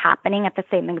things happening at the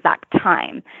same exact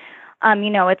time.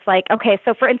 It's like, okay,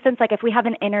 so for instance, like if we have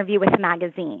an interview with a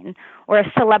magazine or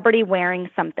a celebrity wearing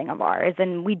something of ours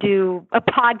and we do a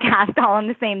podcast all on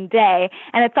the same day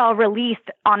and it's all released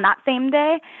on that same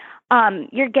day,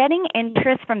 you're getting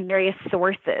interest from various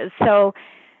sources. So,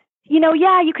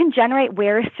 you can generate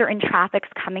where certain traffic's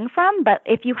coming from, but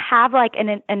if you have like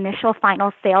an initial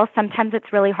final sale, sometimes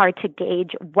it's really hard to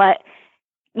gauge what,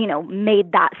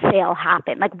 made that sale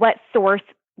happen, like what source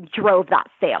drove that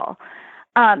sale.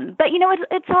 But,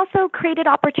 it's also created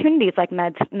opportunities, like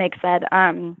Meg said.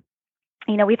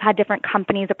 We've had different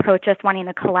companies approach us wanting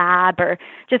to collab or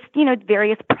just,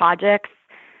 various projects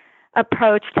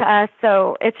approach to us.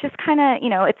 So it's just kind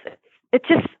of,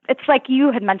 it's like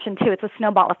you had mentioned too, it's a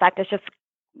snowball effect. It just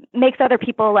makes other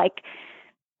people like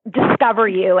discover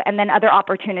you and then other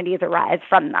opportunities arise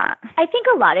from that. I think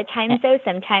a lot of times though,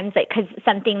 sometimes like, cause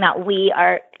something that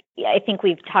I think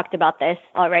we've talked about this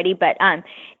already, but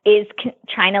is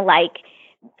trying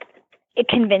to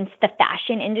convince the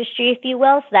fashion industry, if you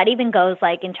will. So that even goes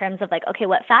like in terms of like, okay,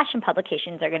 what fashion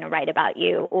publications are going to write about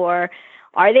you, or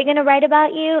are they going to write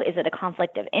about you? Is it a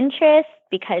conflict of interest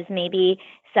because maybe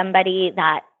somebody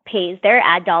that pays their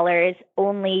ad dollars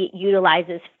only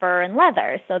utilizes fur and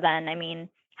leather? So then,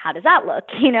 how does that look?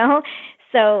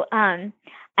 So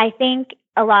I think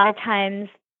a lot of times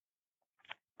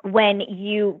when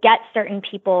you get certain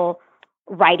people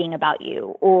writing about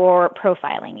you or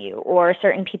profiling you or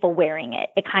certain people wearing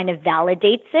it, it kind of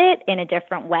validates it in a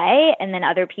different way. And then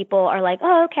other people are like,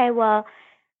 oh, okay, well,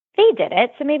 they did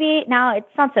it, so maybe now it's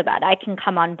not so bad. I can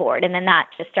come on board. And then that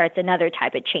just starts another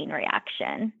type of chain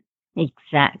reaction.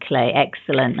 Exactly.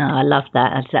 Excellent. Oh, I love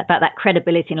that. It's about that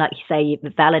credibility, and like you say,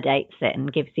 it validates it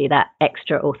and gives you that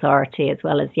extra authority as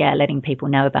well as, letting people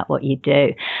know about what you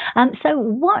do. So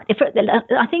what,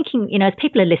 I'm thinking, as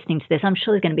people are listening to this, I'm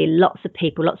sure there's going to be lots of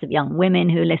people, lots of young women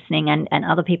who are listening and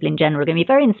other people in general are going to be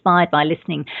very inspired by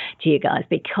listening to you guys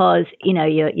because,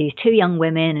 you're two young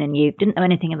women and you didn't know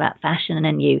anything about fashion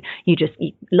and you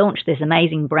launched this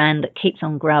amazing brand that keeps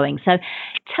on growing. So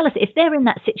tell us, if they're in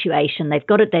that situation, they've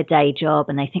got their day job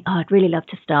and they think, I'd really love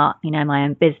to start, my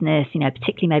own business,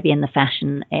 particularly maybe in the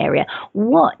fashion area.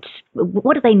 What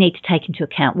do they need to take into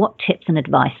account? What tips and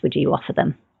advice would you offer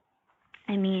them?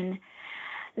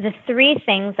 The three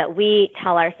things that we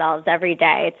tell ourselves every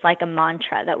day, it's like a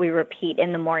mantra that we repeat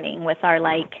in the morning with our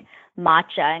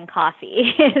matcha and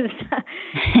coffee is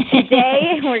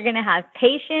today we're going to have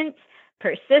patience,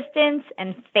 persistence,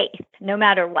 and faith, no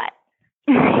matter what.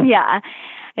 Yeah.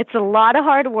 It's a lot of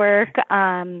hard work.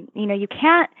 You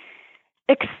can't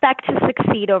expect to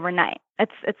succeed overnight.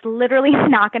 It's literally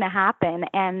not going to happen.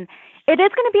 And it is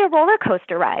going to be a roller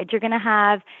coaster ride. You're going to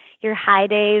have your high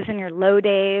days and your low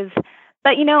days.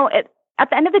 But, at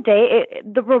the end of the day,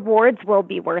 the rewards will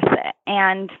be worth it.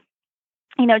 And,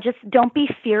 just don't be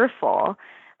fearful.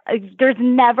 There's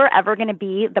never, ever going to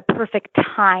be the perfect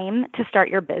time to start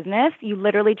your business. You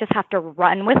literally just have to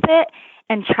run with it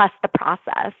and trust the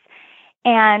process.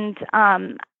 And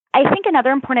I think another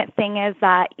important thing is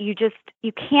that you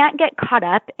can't get caught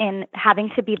up in having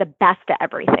to be the best at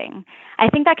everything. I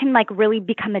think that can really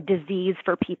become a disease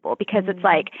for people because it's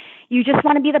like you just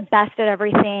want to be the best at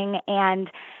everything. And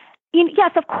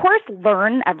yes, of course,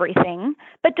 learn everything,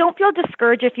 but don't feel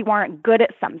discouraged if you aren't good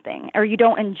at something or you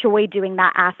don't enjoy doing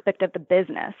that aspect of the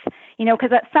business,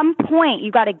 because at some point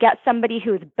you got to get somebody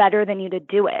who's better than you to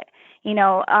do it.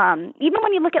 Even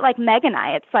when you look at Meg and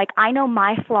I, it's like, I know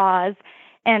my flaws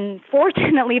and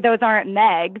fortunately those aren't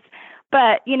Meg's,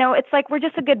 but it's like, we're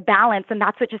just a good balance and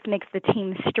that's what just makes the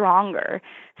team stronger.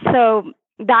 So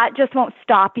that just won't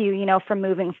stop you, from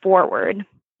moving forward.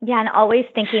 Yeah. And always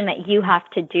thinking that you have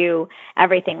to do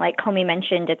everything. Like Comey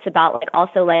mentioned, it's about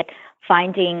also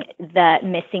finding the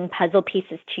missing puzzle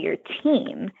pieces to your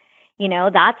team.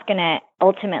 That's going to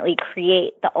ultimately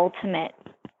create the ultimate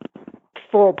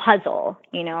full puzzle,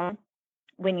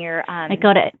 when you're I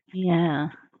got it. Yeah.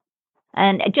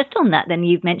 And just on that, then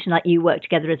you've mentioned like you work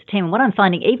together as a team. And what I'm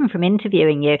finding, even from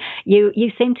interviewing you,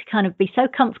 you seem to kind of be so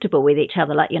comfortable with each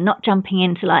other. Like you're not jumping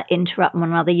in to like interrupt one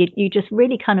another. You just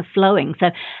really kind of flowing. So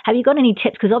have you got any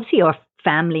tips? Because obviously you're a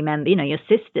family member, you know, your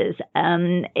sisters.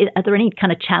 Are there any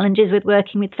kind of challenges with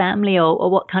working with family, or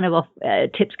what kind of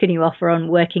tips can you offer on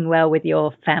working well with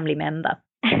your family member?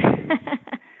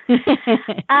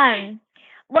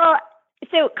 Well,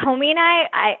 so Comey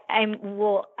and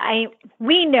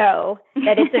we know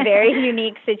that it's a very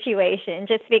unique situation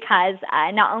just because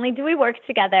not only do we work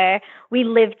together, we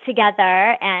live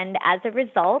together. And as a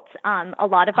result, a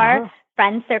lot of our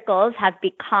friend circles have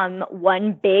become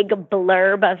one big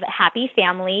blurb of happy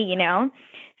family, you know.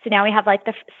 So now we have like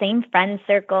the same friend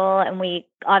circle, and we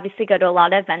obviously go to a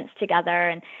lot of events together.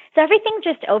 And so everything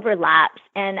just overlaps.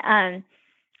 And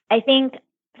I think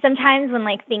sometimes when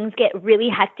like things get really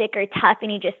hectic or tough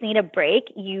and you just need a break,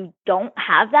 you don't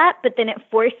have that, but then it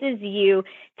forces you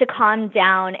to calm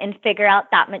down and figure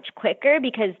out that much quicker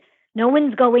because no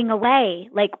one's going away.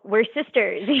 Like we're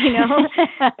sisters, you know?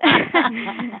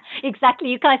 Exactly.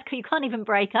 You can't even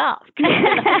break up.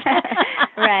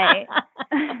 Right.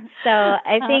 So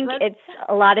I think it's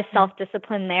a lot of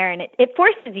self-discipline there, and it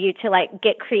forces you to like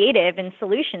get creative in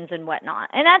solutions and whatnot.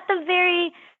 And at the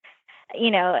very,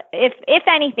 you know, if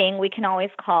anything, we can always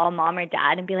call mom or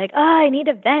dad and be like, oh, I need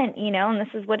a vent, you know, and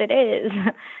this is what it is.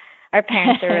 Our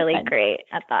parents are really great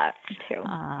at that too.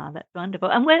 Ah, that's wonderful.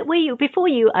 And were you, before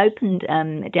you opened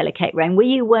Delicate Rain, were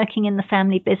you working in the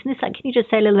family business? Like, can you just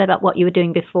say a little bit about what you were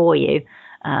doing before you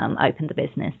opened the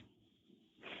business?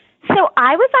 So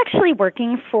I was actually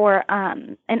working for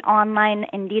an online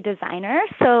indie designer.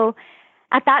 So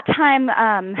at that time,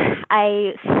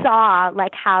 I saw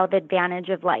like how the advantage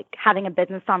of like having a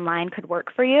business online could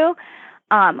work for you.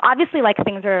 Obviously, like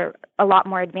things are a lot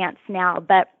more advanced now,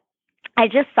 but I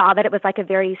just saw that it was like a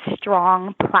very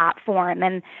strong platform,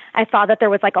 and I saw that there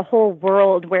was like a whole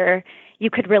world where you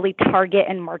could really target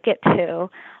and market to.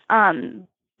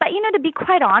 But, you know, to be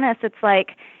quite honest, it's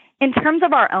like in terms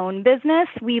of our own business,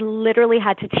 we literally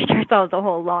had to teach ourselves a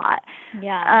whole lot.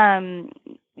 Yeah.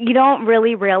 You don't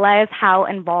really realize how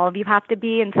involved you have to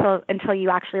be until you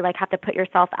actually like have to put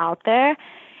yourself out there.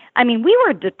 I mean, we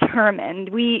were determined.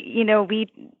 We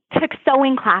took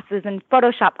sewing classes and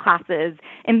Photoshop classes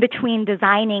in between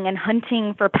designing and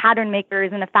hunting for pattern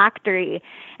makers in a factory.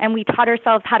 And we taught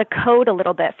ourselves how to code a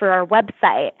little bit for our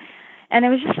website. And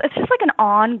it's just like an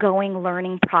ongoing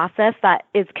learning process that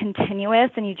is continuous,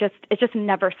 and it just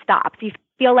never stops. You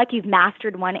feel like you've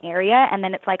mastered one area, and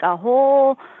then it's like a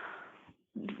whole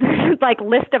like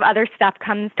list of other stuff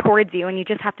comes towards you, and you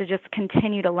just have to just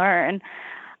continue to learn.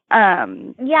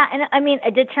 Yeah, and I mean,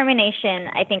 a determination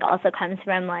I think also comes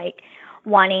from like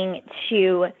wanting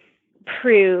to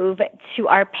prove to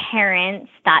our parents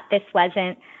that this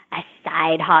wasn't a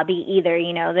side hobby either.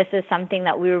 You know, this is something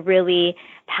that we were really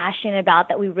passionate about,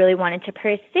 that we really wanted to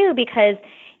pursue, because,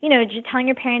 you know, just telling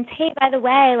your parents, hey, by the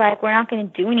way, like we're not going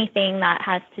to do anything that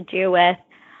has to do with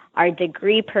our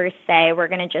degree per se. We're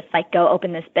going to just like go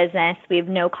open this business. We have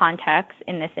no context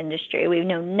in this industry. We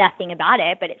know nothing about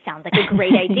it, but it sounds like a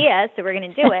great idea, so we're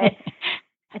going to do it.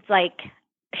 It's like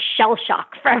shell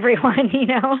shock for everyone, you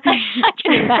know? I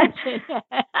can imagine.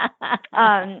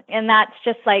 And that's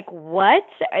just like, what?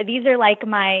 These are like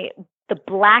the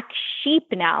black sheep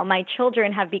now. My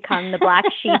children have become the black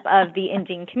sheep of the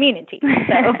Indian community.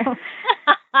 So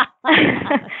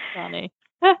that's funny.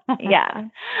 Yeah.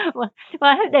 Well,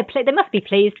 I hope they must be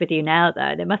pleased with you now,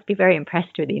 though. They must be very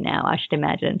impressed with you now, I should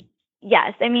imagine.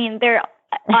 Yes. I mean, they're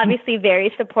obviously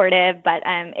very supportive, but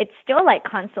it's still like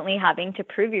constantly having to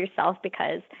prove yourself,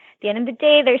 because at the end of the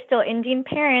day, they're still Indian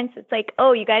parents. It's like,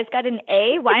 oh, you guys got an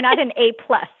A? Why not an A+,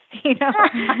 you know?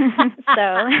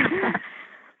 So...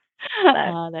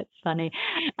 Oh, that's funny.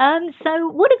 So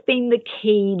what have been the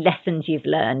key lessons you've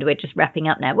learned? We're just wrapping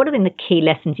up now. What have been the key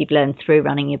lessons you've learned through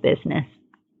running your business?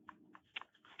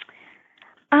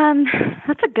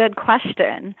 That's a good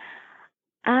question.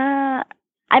 I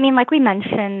mean, like we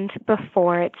mentioned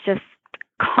before, it's just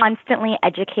constantly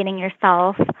educating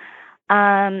yourself.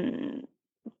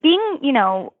 Being, you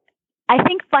know, I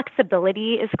think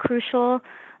flexibility is crucial,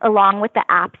 along with the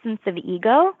absence of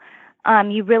ego.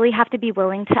 You really have to be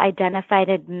willing to identify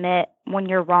and admit when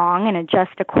you're wrong and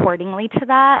adjust accordingly to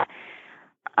that.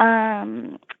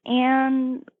 And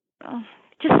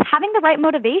just having the right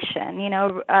motivation, you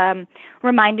know,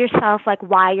 remind yourself like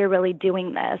why you're really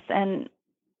doing this. And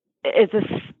is this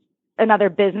another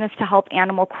business to help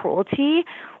animal cruelty?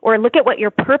 Or look at what your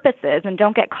purpose is and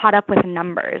don't get caught up with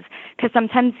numbers, because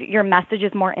sometimes your message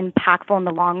is more impactful in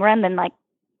the long run than like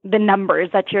the numbers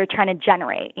that you're trying to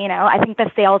generate. I think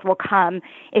the sales will come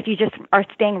if you just are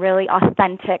staying really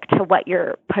authentic to what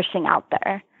you're pushing out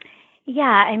there. Yeah,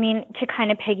 I mean, to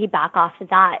kind of piggyback off of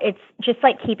that, it's just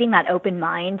like keeping that open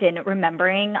mind and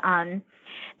remembering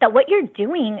that what you're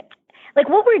doing, like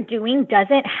what we're doing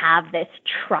doesn't have this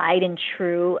tried and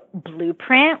true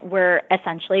blueprint. We're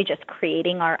essentially just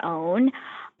creating our own.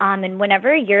 And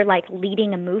whenever you're like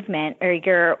leading a movement or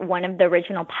you're one of the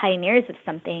original pioneers of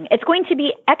something, it's going to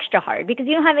be extra hard because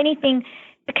you don't have anything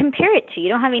to compare it to. You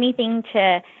don't have anything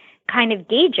to kind of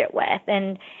gauge it with.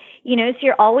 And, so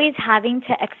you're always having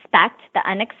to expect the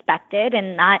unexpected,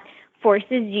 and that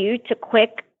forces you to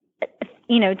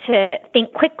to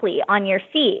think quickly on your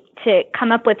feet, to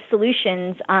come up with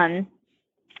solutions,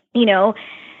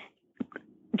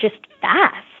 just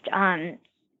fast.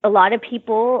 A lot of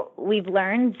people we've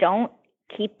learned don't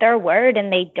keep their word,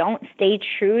 and they don't stay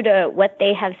true to what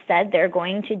they have said they're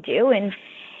going to do. And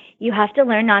you have to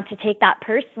learn not to take that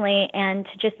personally and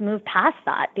to just move past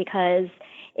that, because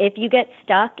if you get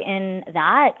stuck in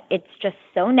that, it's just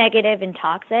so negative and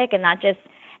toxic, and that just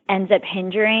ends up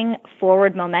hindering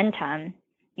forward momentum.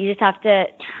 You just have to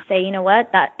say, you know what,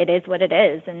 that it is what it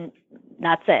is, and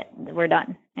that's it. We're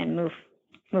done, and move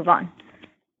on.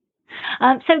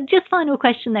 So just final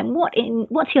question then,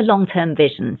 what's your long-term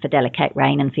vision for Delicate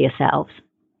Rain and for yourselves?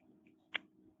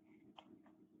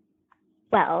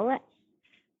 Well,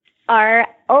 our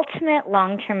ultimate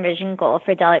long-term vision goal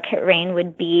for Delicate Rain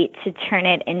would be to turn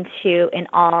it into an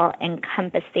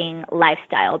all-encompassing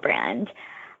lifestyle brand.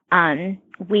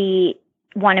 We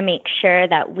want to make sure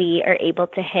that we are able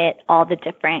to hit all the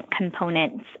different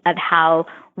components of how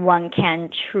one can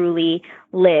truly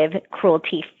live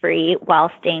cruelty-free while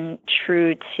staying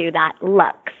true to that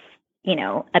luxe,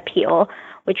 appeal,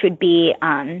 which would be,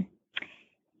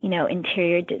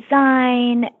 interior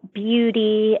design,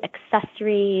 beauty,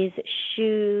 accessories,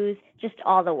 shoes, just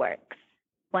all the works.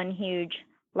 One huge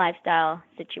lifestyle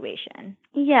situation.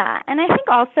 Yeah, and I think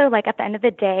also, like, at the end of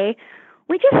the day,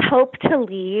 we just hope to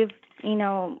leave,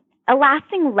 a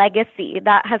lasting legacy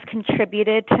that has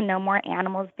contributed to no more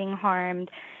animals being harmed,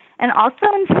 and also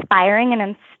inspiring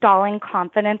and installing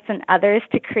confidence in others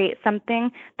to create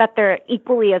something that they're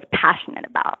equally as passionate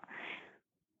about.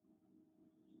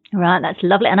 Right, that's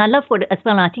lovely. And I love what, as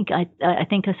well, I think I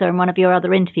saw in one of your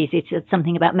other interviews, you said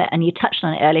something about, and you touched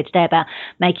on it earlier today, about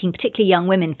making particularly young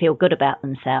women feel good about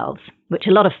themselves, which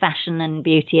a lot of fashion and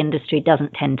beauty industry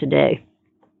doesn't tend to do.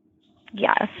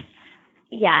 Yes.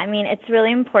 Yeah, I mean, it's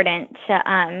really important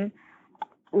to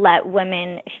let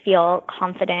women feel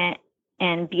confident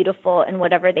and beautiful in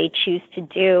whatever they choose to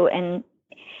do, and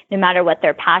no matter what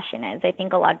their passion is. I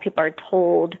think a lot of people are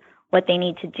told what they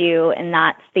need to do, and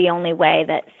that's the only way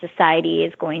that society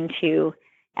is going to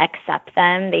accept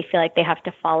them. They feel like they have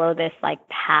to follow this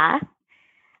path.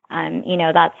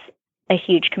 That's a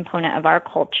huge component of our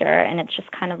culture, and it's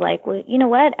just kind of like, well, you know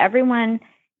what? Everyone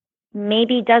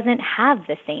maybe doesn't have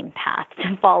the same path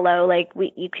to follow.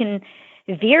 You can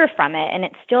veer from it, and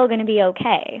it's still going to be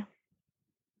okay.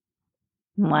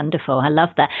 Wonderful. I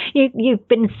love that. You've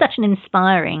been such an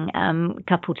inspiring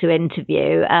couple to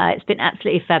interview. It's been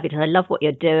absolutely fabulous. I love what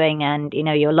you're doing, and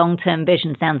your long-term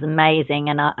vision sounds amazing,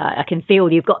 and I can feel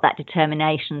you've got that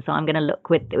determination, so I'm going to look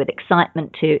with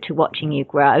excitement to watching you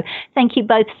grow. Thank you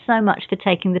both so much for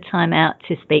taking the time out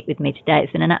to speak with me today.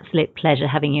 It's been an absolute pleasure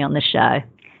having you on the show.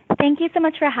 Thank you so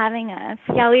much for having us.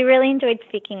 Yeah, we really enjoyed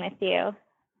speaking with you.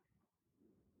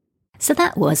 So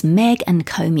that was Meg and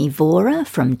Comey Vora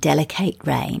from Delicate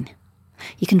Rain.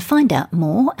 You can find out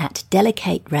more at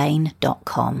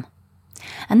delicaterain.com.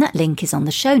 And that link is on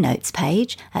the show notes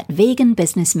page at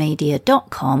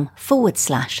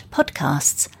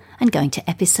veganbusinessmedia.com/podcasts and going to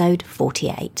episode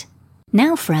 48.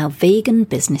 Now for our vegan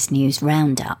business news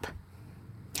roundup.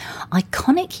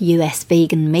 Iconic US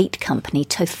vegan meat company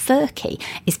Tofurky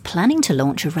is planning to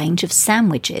launch a range of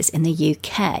sandwiches in the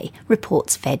UK,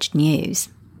 reports Veg News.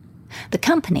 The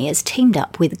company has teamed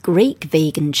up with Greek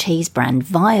vegan cheese brand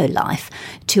Violife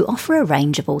to offer a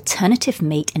range of alternative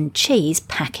meat and cheese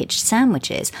packaged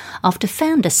sandwiches after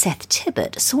founder Seth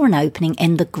Tibbott saw an opening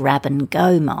in the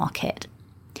grab-and-go market.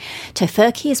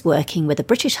 Tofurky is working with a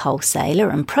British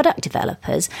wholesaler and product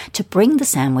developers to bring the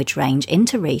sandwich range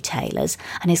into retailers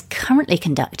and is currently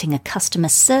conducting a customer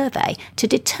survey to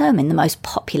determine the most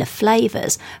popular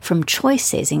flavours, from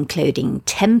choices including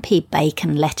tempeh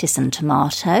bacon, lettuce and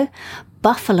tomato,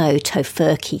 buffalo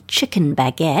Tofurky chicken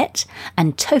baguette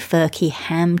and Tofurky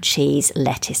ham, cheese,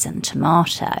 lettuce and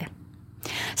tomato.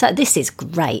 So this is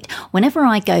great. Whenever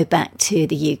I go back to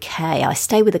the UK, I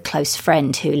stay with a close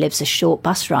friend who lives a short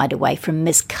bus ride away from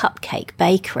Ms. Cupcake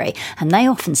Bakery, and they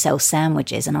often sell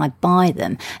sandwiches, and I buy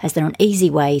them as they're an easy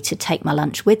way to take my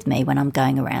lunch with me when I'm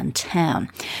going around town.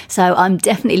 So I'm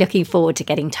definitely looking forward to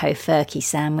getting tofurkey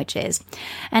sandwiches.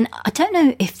 And I don't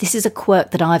know if this is a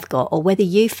quirk that I've got or whether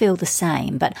you feel the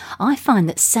same, but I find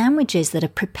that sandwiches that are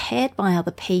prepared by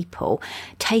other people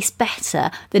taste better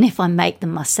than if I make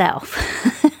them myself.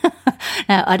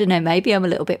 Now, I don't know, maybe I'm a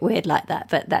little bit weird like that,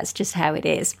 but that's just how it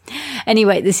is.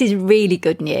 Anyway, this is really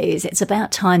good news. It's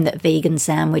about time that vegan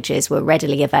sandwiches were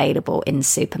readily available in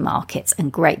supermarkets,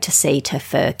 and great to see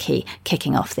tofurkey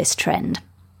kicking off this trend.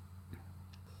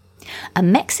 A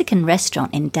Mexican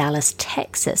restaurant in Dallas,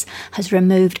 Texas, has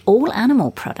removed all animal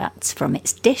products from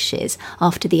its dishes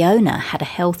after the owner had a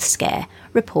health scare,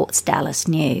 reports Dallas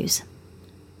News.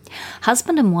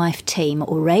 Husband and wife team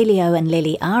Aurelio and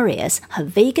Lily Arias have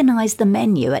veganised the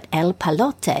menu at El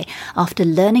Palote after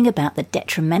learning about the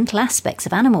detrimental aspects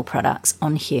of animal products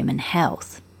on human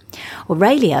health.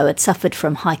 Aurelio had suffered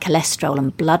from high cholesterol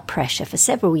and blood pressure for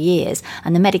several years,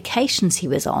 and the medications he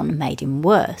was on made him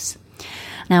worse.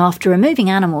 Now, after removing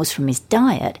animals from his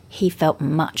diet, he felt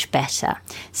much better,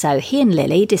 so he and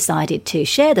Lily decided to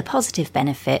share the positive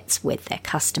benefits with their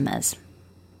customers.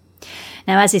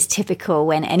 Now, as is typical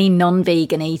when any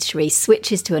non-vegan eatery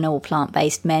switches to an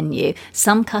all-plant-based menu,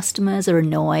 some customers are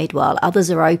annoyed while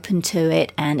others are open to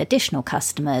it and additional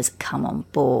customers come on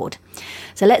board.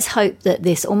 So let's hope that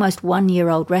this almost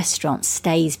one-year-old restaurant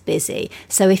stays busy.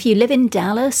 So if you live in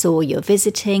Dallas or you're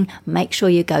visiting, make sure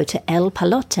you go to El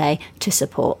Palote to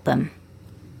support them.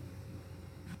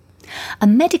 A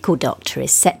medical doctor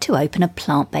is set to open a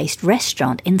plant-based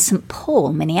restaurant in St.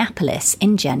 Paul, Minneapolis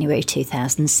in January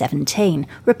 2017,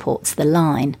 reports The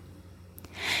Line.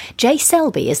 Jay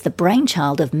Selby is the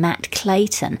brainchild of Matt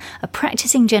Clayton, a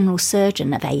practicing general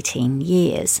surgeon of 18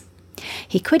 years.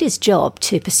 He quit his job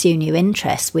to pursue new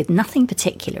interests with nothing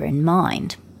particular in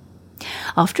mind.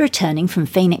 After returning from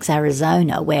Phoenix,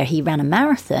 Arizona, where he ran a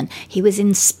marathon, he was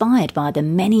inspired by the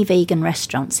many vegan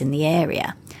restaurants in the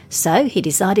area. So he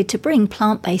decided to bring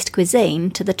plant-based cuisine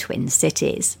to the Twin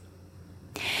Cities.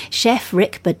 Chef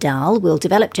Rick Badal will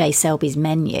develop Jay Selby's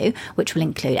menu, which will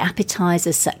include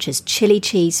appetizers such as chili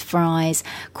cheese fries,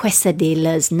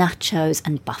 quesadillas, nachos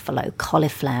and buffalo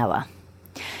cauliflower.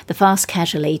 The fast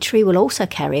casual eatery will also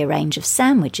carry a range of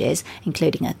sandwiches,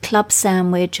 including a club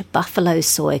sandwich, buffalo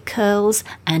soy curls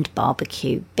and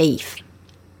barbecue beef.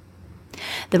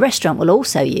 The restaurant will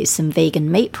also use some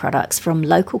vegan meat products from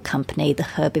local company The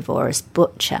Herbivorous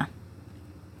Butcher.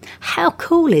 How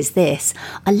cool is this?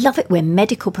 I love it when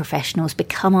medical professionals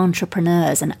become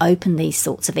entrepreneurs and open these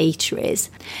sorts of eateries.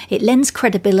 It lends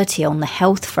credibility on the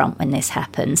health front when this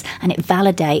happens, and it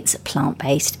validates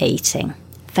plant-based eating.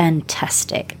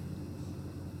 Fantastic.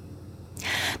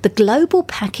 The global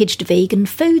packaged vegan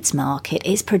foods market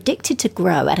is predicted to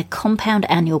grow at a compound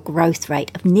annual growth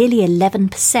rate of nearly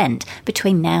 11%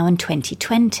 between now and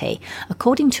 2020,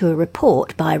 according to a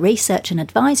report by research and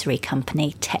advisory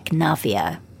company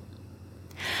Technavio.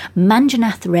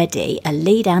 Manjunath Reddy, a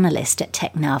lead analyst at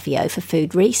Technavio for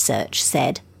food research,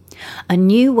 said, "A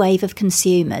new wave of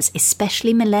consumers,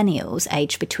 especially millennials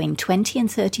aged between 20 and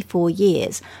 34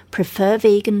 years, prefer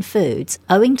vegan foods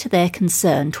owing to their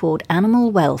concern toward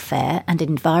animal welfare and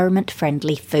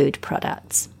environment-friendly food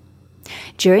products."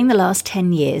 During the last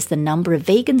 10 years, the number of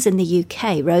vegans in the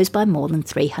UK rose by more than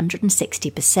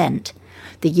 360%.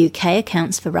 The UK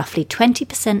accounts for roughly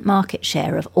 20% market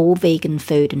share of all vegan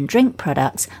food and drink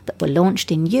products that were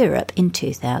launched in Europe in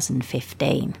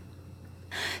 2015.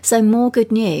 So more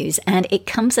good news, and it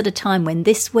comes at a time when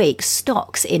this week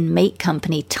stocks in meat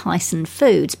company Tyson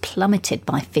Foods plummeted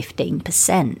by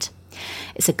 15%.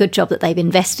 It's a good job that they've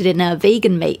invested in a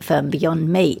vegan meat firm, Beyond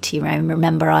Meat. You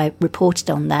remember I reported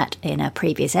on that in a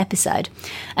previous episode.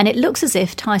 And it looks as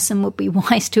if Tyson would be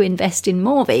wise to invest in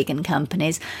more vegan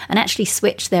companies and actually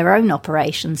switch their own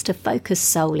operations to focus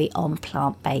solely on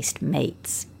plant-based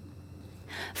meats.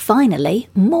 Finally,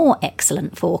 more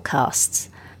excellent forecasts.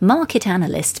 Market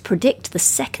analysts predict the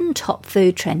second top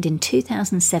food trend in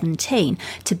 2017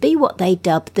 to be what they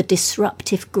dub the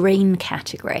disruptive green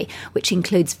category, which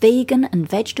includes vegan and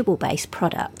vegetable-based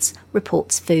products,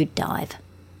 reports Food Dive.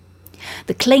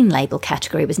 The clean label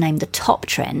category was named the top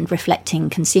trend,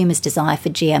 reflecting consumers' desire for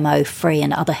GMO-free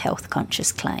and other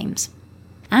health-conscious claims.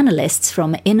 Analysts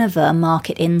from Innova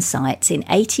Market Insights in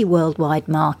 80 worldwide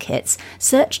markets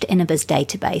searched Innova's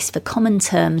database for common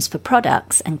terms for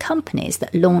products and companies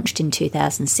that launched in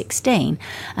 2016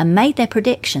 and made their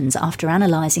predictions after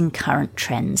analysing current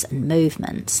trends and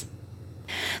movements.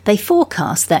 They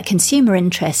forecast that consumer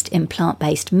interest in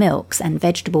plant-based milks and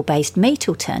vegetable-based meat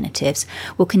alternatives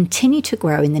will continue to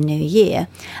grow in the new year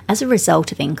as a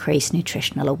result of increased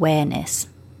nutritional awareness.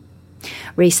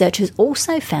 Researchers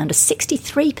also found a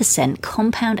 63%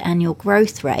 compound annual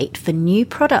growth rate for new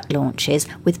product launches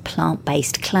with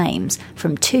plant-based claims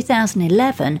from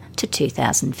 2011 to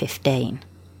 2015.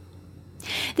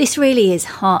 This really is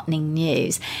heartening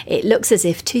news. It looks as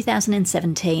if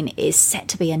 2017 is set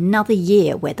to be another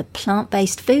year where the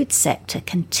plant-based food sector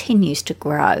continues to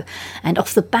grow, and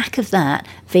off the back of that,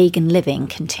 vegan living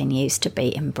continues to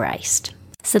be embraced.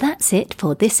 So that's it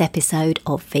for this episode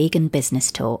of Vegan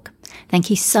Business Talk. Thank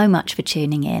you so much for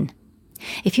tuning in.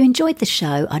 If you enjoyed the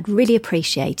show, I'd really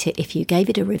appreciate it if you gave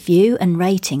it a review and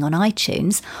rating on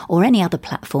iTunes or any other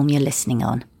platform you're listening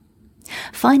on.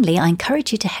 Finally, I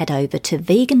encourage you to head over to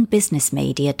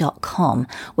veganbusinessmedia.com,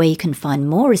 where you can find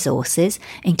more resources,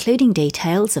 including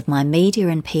details of my media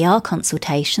and PR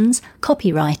consultations,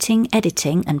 copywriting,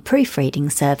 editing and proofreading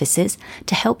services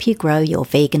to help you grow your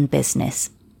vegan business.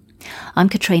 I'm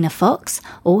Katrina Fox,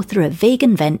 author of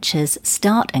Vegan Ventures,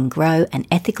 Start and Grow an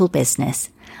Ethical Business,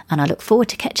 and I look forward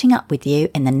to catching up with you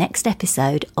in the next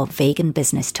episode of Vegan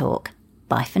Business Talk.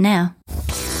 Bye for now.